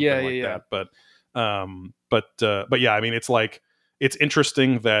shell or something that. But yeah, I mean, it's like, it's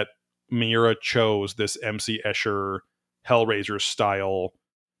interesting that Miura chose this MC Escher Hellraiser style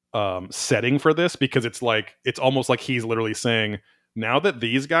setting for this, because it's like, it's almost like he's literally saying, now that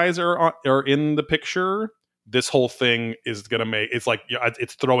these guys are in the picture, this whole thing is gonna make, it's like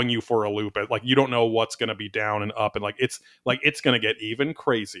it's throwing you for a loop. Like you don't know what's gonna be down and up, and it's gonna get even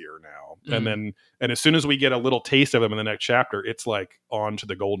crazier now. And as soon as we get a little taste of him in the next chapter, it's like on to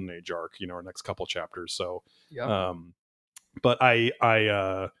the Golden Age arc, our next couple chapters. So but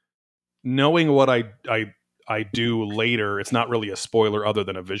I knowing what I do later, it's not really a spoiler other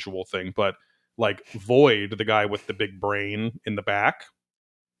than a visual thing, but like Void, the guy with the big brain in the back,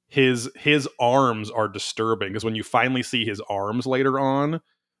 his arms are disturbing, because when you finally see his arms later on,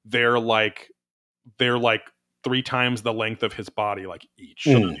 they're like 3 times the length of his body, like each.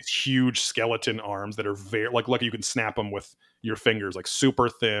 So these huge skeleton arms that are very like you can snap them with your fingers, like super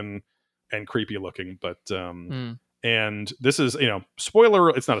thin and creepy looking. But and this is spoiler.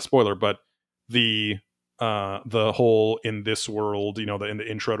 It's not a spoiler, but the whole in this world, in the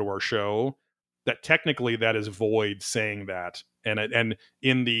intro to our show, that technically that is Void saying that. And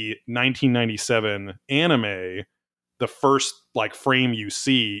in the 1997 anime, the first like frame you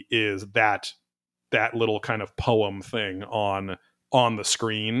see is that little kind of poem thing on the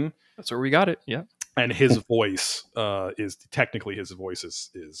screen. That's where we got it. Yeah. And his voice is technically his voice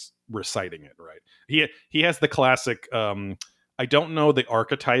is reciting it, right? He has the classic I don't know the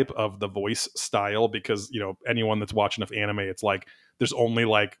archetype of the voice style, because anyone that's watching enough anime, it's like there's only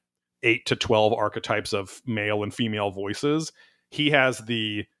like 8 to 12 archetypes of male and female voices. He has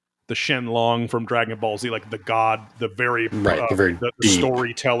the Shenlong from Dragon Ball Z, like the god, the very the deep.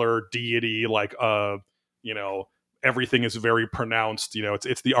 storyteller deity, like you know, everything is very pronounced. You know,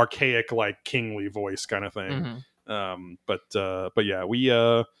 it's the archaic like kingly voice kind of thing. But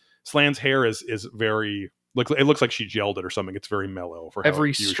yeah, Slan's hair is very it looks like she gelled it or something. It's very mellow for how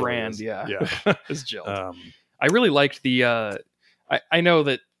every it usually strand, is. yeah, yeah. is gelled. I really liked the. I know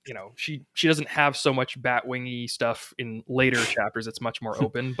that she doesn't have so much Batwingy stuff in later chapters. It's much more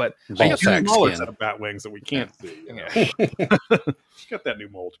open, but she got a smaller set of bat wings that we can't see. You know? She got that new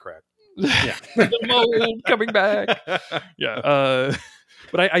mold crack. Yeah, the mold coming back. Yeah,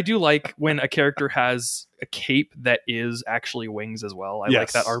 but I do like when a character has a cape that is actually wings as well. I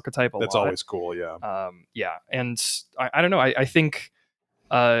like that archetype a lot. That's always cool. Yeah. Yeah, and I don't know. I think.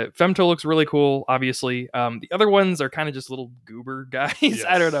 Femto looks really cool, obviously. The other ones are kind of just little goober guys. Yes.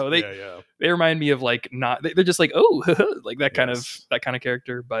 I don't know. They remind me of like they're just like, oh, like that kind of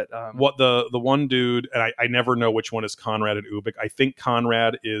character. But what the one dude, and I never know which one is Conrad and Ubik. I think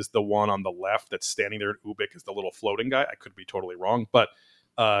Conrad is the one on the left that's standing there, and Ubik is the little floating guy. I could be totally wrong, but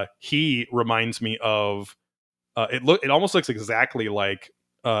he reminds me of it almost looks exactly like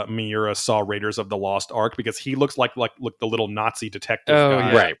Miura saw Raiders of the Lost Ark, because he looks like the little Nazi detective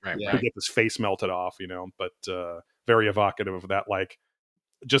guy. Right. Who get his face melted off, but very evocative of that, like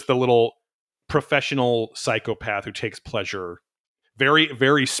just the little professional psychopath who takes pleasure, very,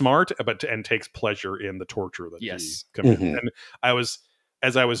 very smart, and takes pleasure in the torture that he commits. Mm-hmm. And I was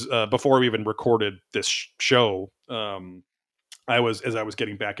before we even recorded this show, I was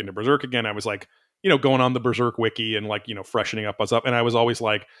getting back into Berserk again, I was like, going on the Berserk wiki and like, freshening up us up. And I was always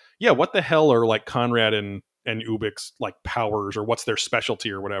like, yeah, what the hell are like Conrad and Ubik's like powers, or what's their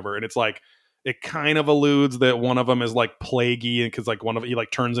specialty or whatever? And it's like, it kind of alludes that one of them is like plaguey, and because like he like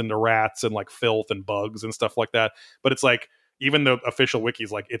turns into rats and like filth and bugs and stuff like that. But it's like, even the official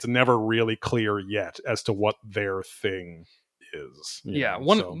wiki's like, it's never really clear yet as to what their thing is.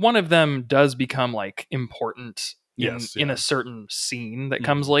 One of them does become like important in a certain scene that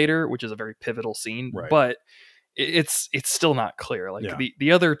comes later, which is a very pivotal scene, but it's still not clear. Like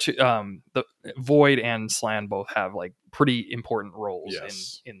the other two, the Void and Slan both have like pretty important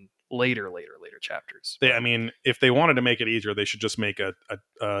roles in later chapters. I mean, if they wanted to make it easier, they should just make a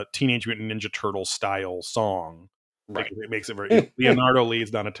Teenage Mutant Ninja Turtle style song. Right. It makes it very Leonardo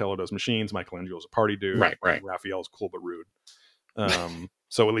leads, Donatello does machines, Michelangelo's a party dude, right. Raphael's cool but rude.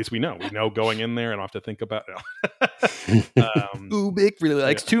 So at least we know going in there and I don't have to think about it. Ubik really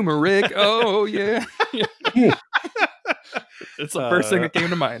likes turmeric. Oh yeah. It's the first thing that came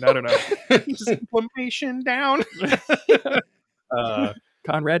to mind. I don't know. Inflammation down.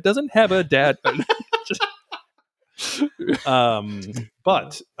 Conrad doesn't have a dad.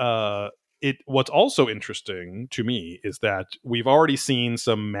 But what's also interesting to me is that we've already seen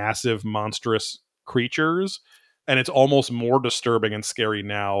some massive monstrous creatures, and it's almost more disturbing and scary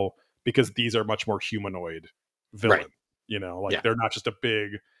now because these are much more humanoid villain. They're not just a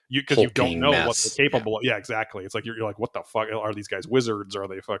big, because you don't know what they're capable of. Yeah, exactly. It's like you're like, what the fuck are these guys? Wizards? Are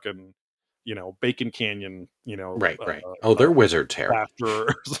they fucking Bacon Canyon? Right. They're wizards here.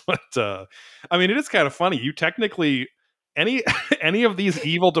 But I mean, it is kind of funny. You technically any of these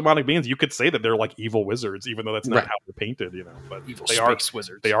evil demonic beings, you could say that they're like evil wizards, even though that's not how they're painted. But evil they are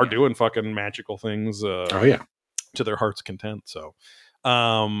wizards. They are doing fucking magical things. To their heart's content. So,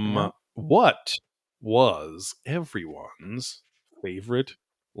 what was everyone's favorite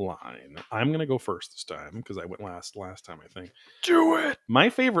line? I'm going to go first this time because I went last time, I think. Do it! My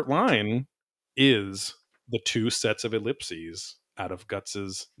favorite line is the two sets of ellipses out of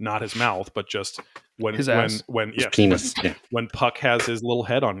Guts's, not his mouth, but just when his ass. When penis. When Puck has his little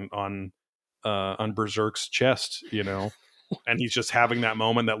head on Berserk's chest, and he's just having that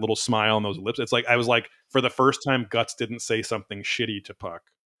moment, that little smile on those lips. It's like, I was like, for the first time, Guts didn't say something shitty to Puck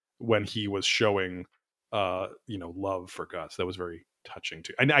when he was showing, love for Guts. That was very touching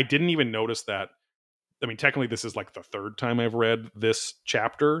too. And I didn't even notice that. I mean, technically this is like the third time I've read this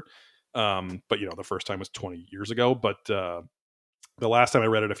chapter. But the first time was 20 years ago. But the last time I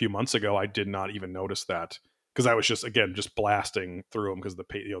read it a few months ago, I did not even notice that, because I was just blasting through them, because the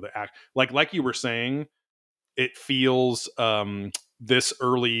act, like you were saying, it feels the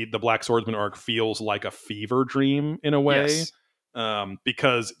Black Swordsman arc feels like a fever dream in a way,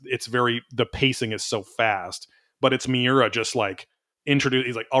 because it's the pacing is so fast, but it's Miura just like introduce.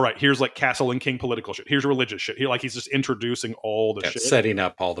 He's like, all right, here's like Castle and King political shit. Here's religious shit. He's just introducing all the shit, setting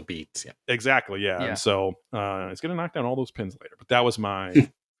up all the beats. Yeah, exactly. Yeah. And so it's gonna knock down all those pins later. But that was my.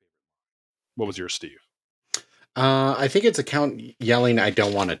 What was yours, Steve? I think it's a count yelling, "I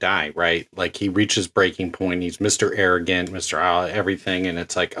don't want to die," right? Like he reaches breaking point. He's Mr. Arrogant, Mr. Everything, and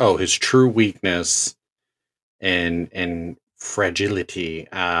it's like, oh, his true weakness and fragility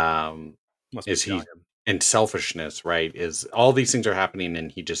Must be is he dying. and selfishness, right? Is all these things are happening,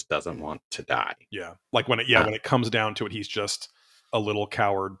 and he just doesn't want to die. Yeah, like when it comes down to it, he's just a little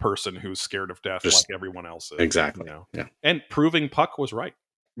coward person who's scared of death, Just- like everyone else is. Exactly. You know? Yeah. And proving Puck was right.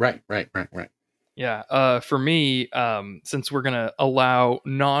 Right. Yeah. For me, since we're gonna allow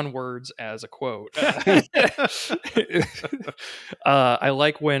non-words as a quote, I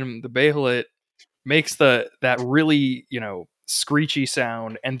like when the Bahamut makes that really, screechy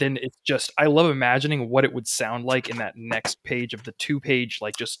sound, and then it's just, I love imagining what it would sound like in that next page of the 2-page,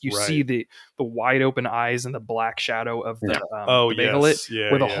 like just you see the wide open eyes and the black shadow of the the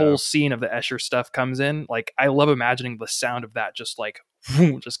Bahamut, where the whole scene of the Escher stuff comes in. Like I love imagining the sound of that just like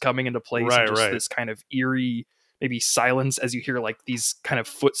just coming into place, and just this kind of eerie maybe silence as you hear like these kind of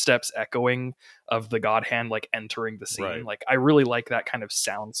footsteps echoing of the God Hand like entering the scene. Right. Like I really like that kind of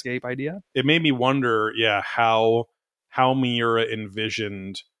soundscape idea. It made me wonder, how Miura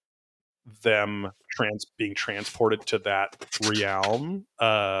envisioned them being transported to that realm.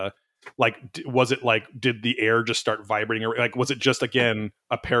 Was it like, did the air just start vibrating? Or like, was it just, again,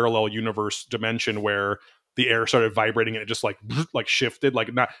 a parallel universe dimension where the air started vibrating and it just like shifted?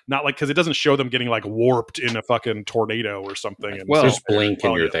 Like not like, because it doesn't show them getting like warped in a fucking tornado or something. And Well, just blink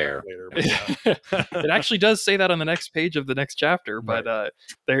and you're there. Later, but yeah. It actually does say that on the next page of the next chapter, but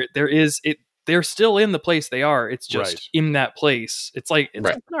there is it. They're still in the place they are. It's just in that place. It's like it's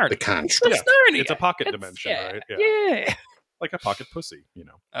like Narnia. The construct. It's Narnia. It's a pocket dimension, right? Yeah. Like a pocket pussy,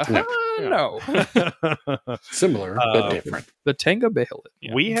 No. Similar, but different. The Tenga Bahamut.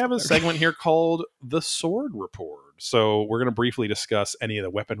 Yeah. We have a segment here called the Sword Report. So we're going to briefly discuss any of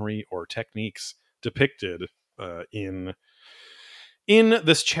the weaponry or techniques depicted in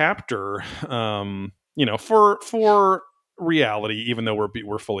this chapter. For reality, even though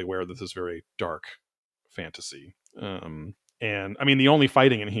we're fully aware that this is very dark fantasy. And I mean, the only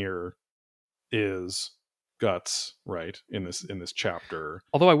fighting in here is Guts, right? In this chapter.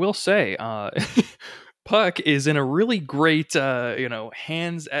 Although I will say, Puck is in a really great,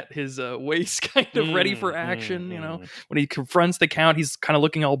 hands at his waist, kind of ready for action. When he confronts the Count, he's kind of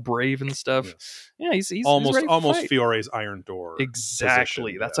looking all brave and stuff. Yes. Yeah, he's almost ready to fight. Fiore's Iron Door.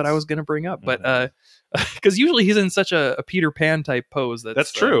 Exactly. Position, That's what I was going to bring up. But because usually he's in such a Peter Pan type pose.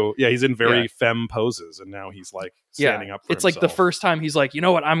 That's true. Yeah, he's in very femme poses, and now he's like standing up for it's himself. like the first time he's like, you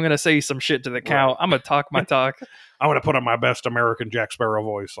know what, I'm going to say some shit to the Count. I'm going to talk my talk. I'm going to put on my best American Jack Sparrow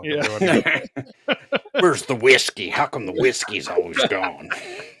voice. Like I'm doing. Where's the whiskey? How come the whiskey's always gone?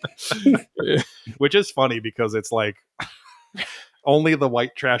 Which is funny because it's like only the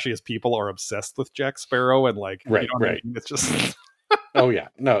white trashiest people are obsessed with Jack Sparrow, and like, right. I mean? It's just oh yeah,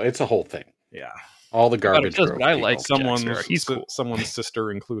 no, it's a whole thing. Yeah, all the garbage. But I like someone's cool. Someone's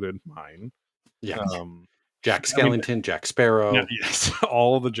sister included, mine. Yeah, Jack Skellington, Jack Sparrow. Yes,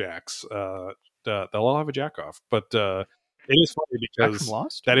 all of the Jacks. They'll all have a Jack off, but it is funny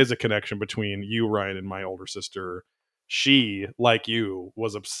because that is a connection between you, Ryan, and my older sister. She, like you,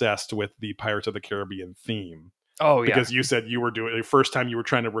 was obsessed with the Pirates of the Caribbean theme. Oh, yeah. Because you said you were doing the first time you were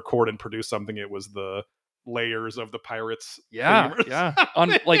trying to record and produce something, it was the layers of the Pirates. Yeah.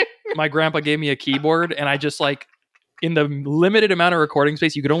 Like my grandpa gave me a keyboard, and I just like, in the limited amount of recording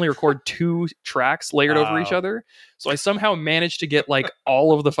space, you could only record 2 tracks layered over each other. So I somehow managed to get like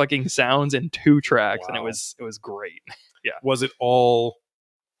all of the fucking sounds in 2 tracks, and it was great. Yeah. Was it all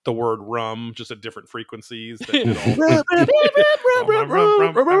the word rum, just at different frequencies?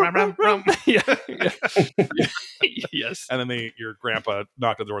 Yes. And then your grandpa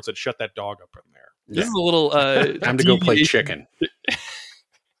knocked on the door and said, "Shut that dog up in there." This is a little time to go play chicken. This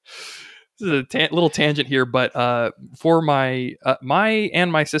is a little tangent here, but for my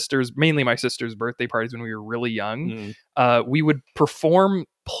my sister's, mainly my sister's birthday parties when we were really young, we would perform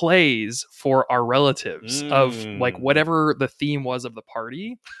plays for our relatives of like whatever the theme was of the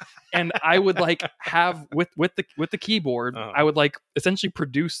party, and I would like have with the keyboard, I would like essentially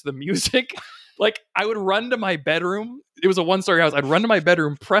produce the music. Like I would run to my bedroom. It was a 1-story house. I'd run to my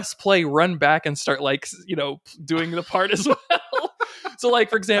bedroom, press play, run back, and start like doing the part as well. So like,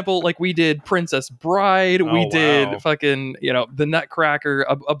 for example, like we did Princess Bride, we did fucking, the Nutcracker,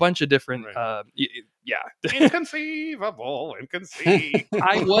 a bunch of different, Inconceivable.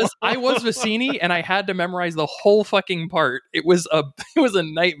 I was Vicini, and I had to memorize the whole fucking part. It was a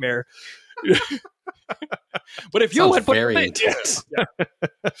nightmare. But if you had put very intense.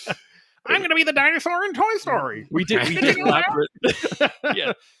 I'm going to be the dinosaur in Toy Story. We did elaborate.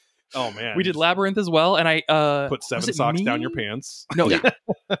 Yeah. Oh man, We did Labyrinth as well, and I put was 7 it socks down your me? pants. No, Yeah.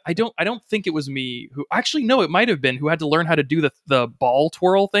 I don't think it was me who actually no, it might have been who had to learn how to do the ball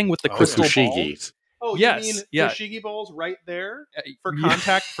twirl thing with the Oh, The crystal ball. Fushigis. Oh, Yes, you mean yeah. fushigi balls right there for Yeah.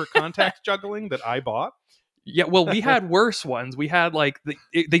 contact juggling that I bought? Yeah, well, we had worse ones. We had like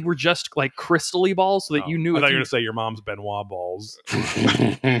they were just like crystally balls, so that you knew. I if thought you were you- going to say your mom's Benoit balls,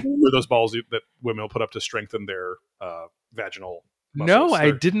 or those balls that women will put up to strengthen their vaginal muscles. No, I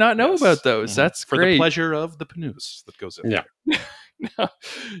They're- did not know yes. about those. Mhm. That's for great. the pleasure of the penus that goes in. Yeah.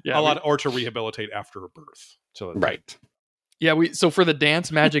 Yeah, a lot, or to rehabilitate after a birth. So Right. Yeah, so for the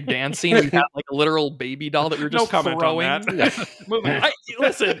magic dance scene, we had like a literal baby doll that we were No just comment on throwing. that.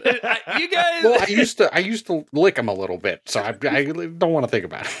 Listen, you guys. Well, I used to lick them a little bit, so I don't want to think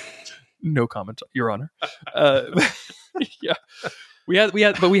about it. No comment, Your Honor. Yeah, we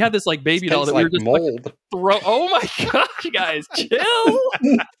had this like baby doll Tastes that we were like just mold. throw. Oh my gosh, guys, chill.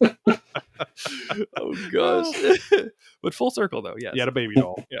 Oh gosh. But full circle though, yes. You had a baby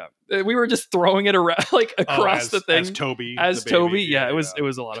doll. Yeah, we were just throwing it around like across the thing as Toby. as the baby. Toby. Yeah, it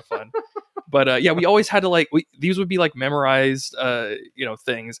was a lot of fun. But yeah, we always had to like these would be like memorized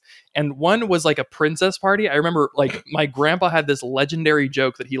things. And one was like a princess party. I remember like my grandpa had this legendary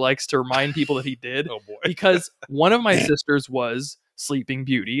joke that he likes to remind people that he did Oh boy. because one of my sisters was Sleeping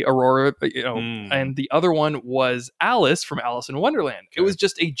Beauty, Aurora, and the other one was Alice from Alice in Wonderland. It Okay. was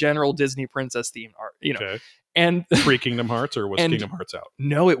just a general Disney princess theme art, Okay. And 3 Kingdom Hearts, or was And- Kingdom Hearts out?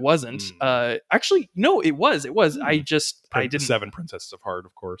 no, it wasn't. Actually, no, it was. I didn't. 7 Princesses of Heart,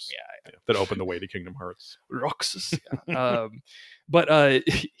 of course. Yeah. That opened the way to Kingdom Hearts. Roxas. Yeah. But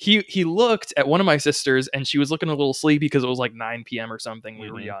he looked at one of my sisters and she was looking a little sleepy because it was like 9 p.m. or something. We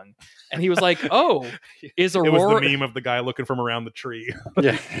were Mhm. young, and he was like, "Oh, is It was Aurora?" the meme of the guy looking from around the tree,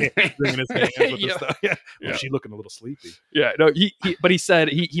 Yeah. bringing his hands with Yeah. the stuff. Yeah. Yeah. She looking a little sleepy. Yeah, no, but he said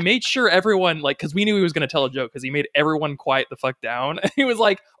he made sure everyone, like, because we knew he was going to tell a joke, because he made everyone quiet the fuck down. And he was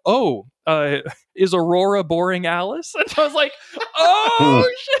like, "Oh, is Aurora boring Alice?" And I was like, "Oh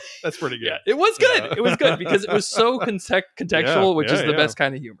shit!" That's pretty good. Yeah, it was good. Yeah. It was good because it was so contextual, which Yeah, is the yeah. best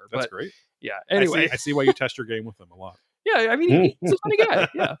kind of humor. That's But great. yeah, anyway, I see why you test your game with him a lot. yeah, I mean, he's a funny guy.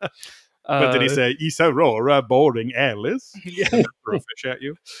 Yeah. But did he say, "Is Aurora boring Alice"? Yeah. Throw a fish at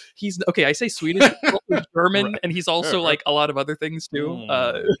you. He's okay. I say Swedish, he's also German, and he's also Right. like a lot of other things too.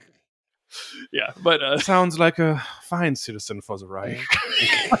 Yeah, but Sounds like a fine citizen for the Reich.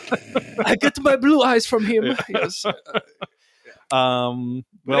 I get my blue eyes from him. Yeah. Yes. Well,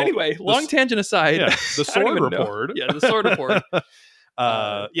 But anyway, long tangent aside. yeah, the I don't sword even know. report. Yeah, the sword report.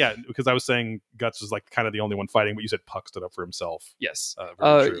 Yeah, because I was saying Guts was like kind of the only one fighting, but you said Puck stood up for himself. Yes.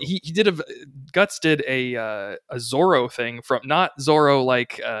 Very true. He did Guts did a Zorro thing from not Zorro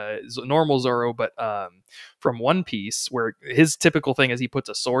like normal Zorro, but from One Piece, where his typical thing is he puts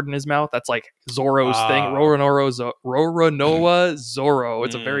a sword in his mouth. That's like Zorro's thing. Roronoa Zorro.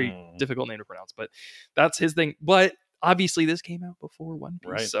 It's a very difficult name to pronounce, but that's his thing. But obviously, this came out before One Piece,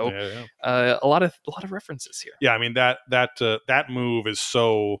 Right. so Yeah. a lot of references here. Yeah, I mean that move is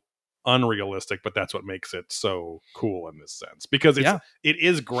so unrealistic, but that's what makes it so cool in this sense, because it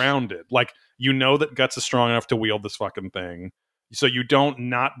is grounded. Like, you know that Guts is strong enough to wield this fucking thing, so you don't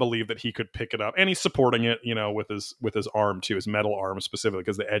not believe that he could pick it up, and he's supporting it, with his arm too, his metal arm specifically,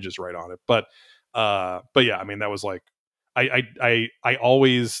 because the edge is right on it. But yeah, I mean, that was like, I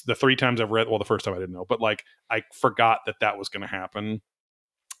always, the 3 times I've read, well, the first time I didn't know, but like I forgot that was going to happen,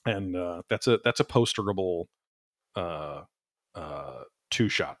 and that's a posterable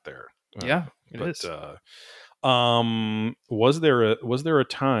 2-shot there. Yeah, it But is. was there a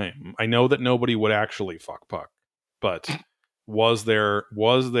time? I know that nobody would actually fuck Puck, but was there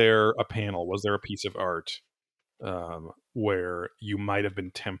a panel? Was there a piece of art where you might have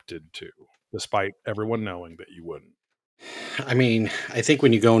been tempted to, despite everyone knowing that you wouldn't? I mean, I think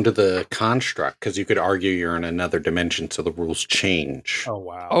when you go into the construct, because you could argue you're in another dimension, so the rules change. Oh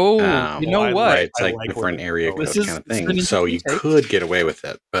wow! Oh, you well, know I what? Right, it's I like like different where- area oh, code this kind of is thing. an So you interesting take. could get away with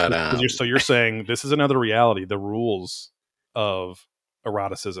it, but 'Cause you're saying this is another reality. The rules of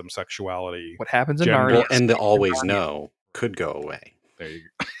eroticism, sexuality. What happens in General- Narnia? well, and the always know could go away, There you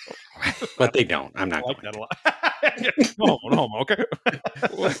go. but they don't. I'm I not like going that to. a lot. No, okay.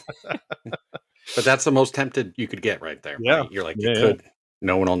 But that's the most tempted you could get right there. Yeah. Right? You're like, Yeah, you could.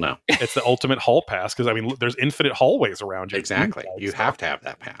 No one will know. It's the ultimate hall pass, because I mean, there's infinite hallways around you. Exactly. You have to have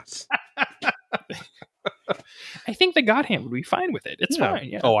that pass. I think the God Hand would be fine with it. It's Yeah. fine.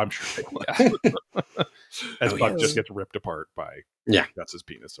 Yeah. Oh, I'm sure. As Oh, Puck yes. just gets ripped apart by Gus's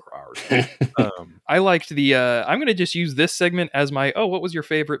penis or ours. I liked the. I'm going to just use this segment as my. Oh, what was your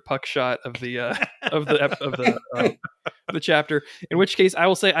favorite Puck shot of the the chapter? In which case, I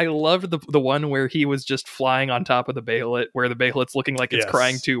will say I loved the one where he was just flying on top of the Bayolet, where the Bayolet's looking like it's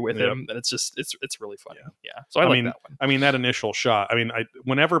crying too with him, and it's just it's really funny. Yeah. So I like that one. I mean, that initial shot. I mean,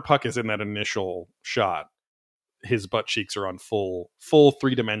 whenever Puck is in that initial shot, his butt cheeks are on full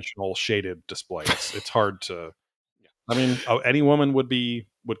 3-dimensional shaded display. It's hard to. I mean, any woman would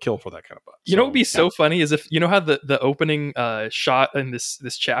kill for that kind of butt. You know what would be so funny is if you know how the opening shot in this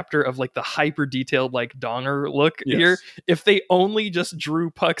chapter of like the hyper detailed like donger look here, if they only just drew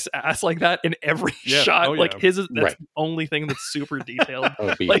Puck's ass like that in every shot, like his that's the only thing that's super detailed.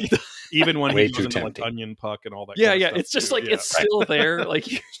 Like even when he goes into like onion Puck and all that. Yeah, it's just like it's still there. Like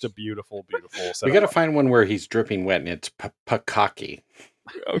just a beautiful setup. We got to find one where he's dripping wet and it's Puckaki.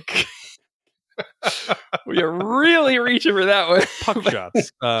 Okay. You're really reaching for that one. Puck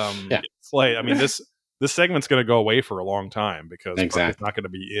shots. It's like, I mean, this segment's going to go away for a long time because Puck is not going to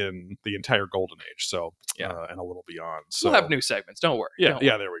be in the entire Golden Age. So and a little beyond. So we'll have new segments. Don't worry. Yeah,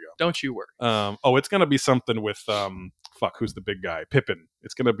 there we go. Don't you worry. It's going to be something with who's the big guy? Pippin.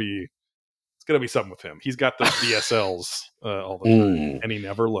 It's going to be something with him. He's got the DSLs all the time, and he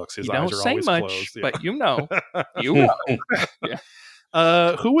never looks. His eyes are always closed. But you know.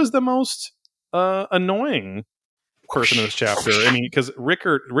 Who was the most annoying person in this chapter? I mean, because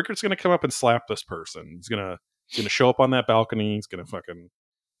Rickart's going to come up and slap this person. He's going to show up on that balcony. He's going to fucking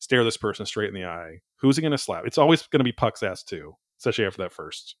stare this person straight in the eye. Who's he going to slap? It's always going to be Puck's ass too, especially after that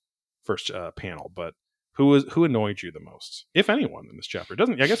first panel. But who annoyed you the most, if anyone, in this chapter?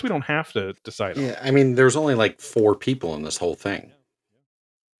 I guess we don't have to decide. Yeah, I mean, there's only like 4 people in this whole thing,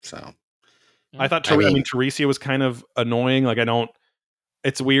 so I thought. Teresia was kind of annoying. Like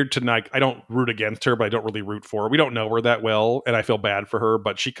it's weird to I don't root against her, but I don't really root for her. We don't know her that well, and I feel bad for her.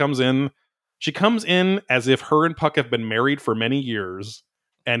 But she comes in as if her and Puck have been married for many years,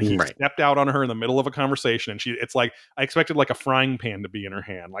 and he stepped out on her in the middle of a conversation, and it's like I expected like a frying pan to be in her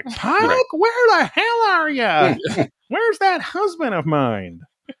hand. Like, Puck, where the hell are you? Where's that husband of mine?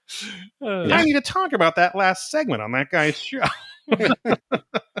 I need to talk about that last segment on that guy's show.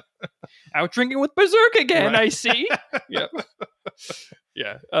 Out drinking with Berserk again, I see. Yep.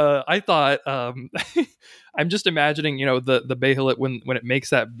 Yeah. I thought I'm just imagining, the Bayolet when it makes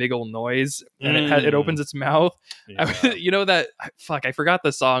that big old noise and it opens its mouth. Yeah. I forgot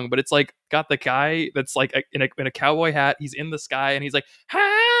the song, but it's like got the guy that's like in a cowboy hat. He's in the sky and he's like, ha!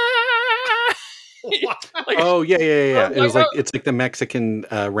 Oh yeah. It was like it's like the Mexican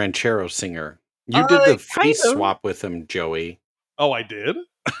ranchero singer. You did the face swap with him, Joey. Oh, I did.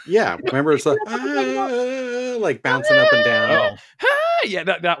 Yeah, remember it's like bouncing up and down. Yeah,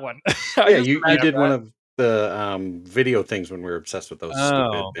 that one. Yeah, you did one of the video things when we were obsessed with those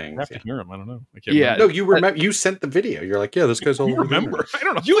stupid things. I have to hear them. I don't know. No, you remember? You sent the video. You're like, yeah, this guy's all over. Remember? I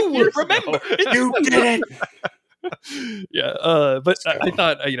don't know. You remember? You did it. Yeah, but I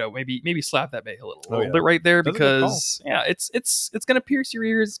thought maybe slap that Bayolet a little bit right there because it's gonna pierce your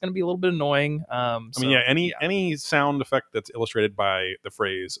ears. It's gonna be a little bit annoying. Any sound effect that's illustrated by the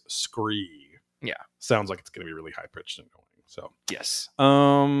phrase "scree," sounds like it's gonna be really high pitched and annoying. So yes,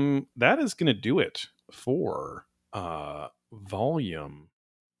 that is gonna do it for volume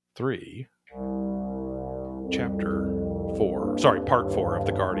 3, chapter 4. Sorry, part 4 of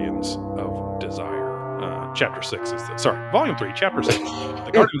the Guardians of Desire. Chapter 6 is volume 3, chapter 6,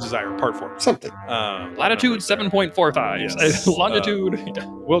 the Guardians of Desire, part 4. Something. Latitude 7.45. Yes. Longitude.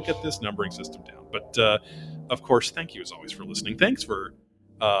 We'll get this numbering system down. But of course, thank you as always for listening. Thanks for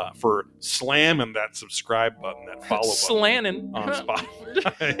slamming that subscribe button, that follow button Slanning on Spotify.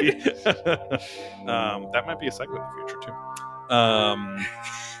 That might be a segment in the future too.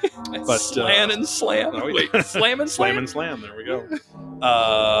 But slam and slam. Oh, Wait, slam and slam. Slam and slam. There we go. Sam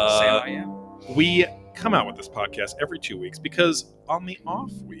I am. We come out with this podcast every 2 weeks because on the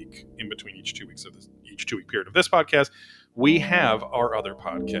off week, in between each 2 weeks of each 2 week period of this podcast, we have our other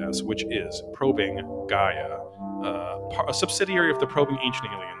podcast, which is Probing Gaia, a subsidiary of the Probing Ancient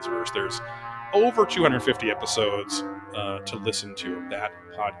Aliens verse. There's over 250 episodes to listen to of that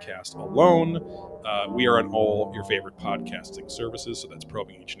podcast alone. We are on all your favorite podcasting services, so that's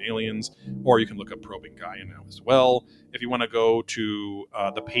Probing Ancient Aliens, or you can look up Probing Gaia now as well. If you want to go to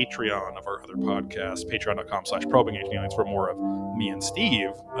the Patreon of our other podcast, patreon.com/Probing Ancient Aliens for more of me and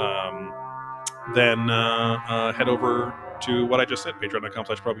Steve, then head over to what I just said,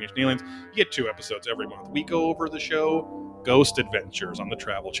 patreon.com/Probing Ancient Aliens. You get 2 episodes every month. We go over the show Ghost Adventures on the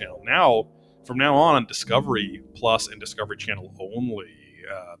Travel Channel. From now on, Discovery Plus and Discovery Channel only.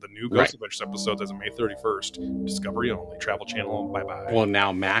 The new Ghost Adventures episodes as of May 31st. Discovery only. Travel Channel. Bye bye. Well,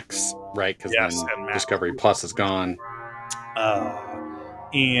 now Max, right? Because Yes, then and Max. Discovery Plus is gone.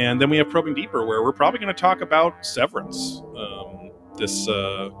 And then we have Probing Deeper, where we're probably going to talk about Severance.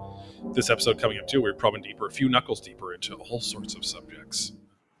 This episode coming up too, we're probing deeper, a few knuckles deeper into all sorts of subjects.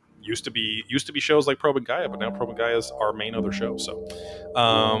 Used to be shows like Probing Gaia, but now Probing Gaia is our main other show. So,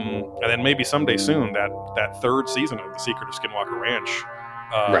 and then maybe someday soon that third season of The Secret of Skinwalker Ranch,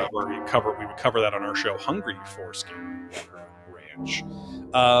 where we would cover that on our show Hungry for Skinwalker Ranch.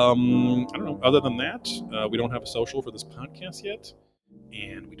 I don't know. Other than that, we don't have a social for this podcast yet,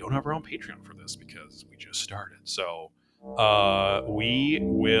 and we don't have our own Patreon for this because we just started. So we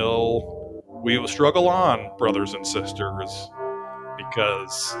will struggle on, brothers and sisters,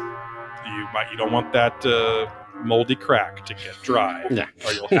 because you don't want that moldy crack to get dry,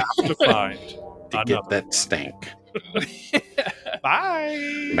 or you'll have to find to get that stank.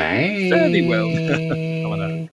 Bye. Bye. Very well.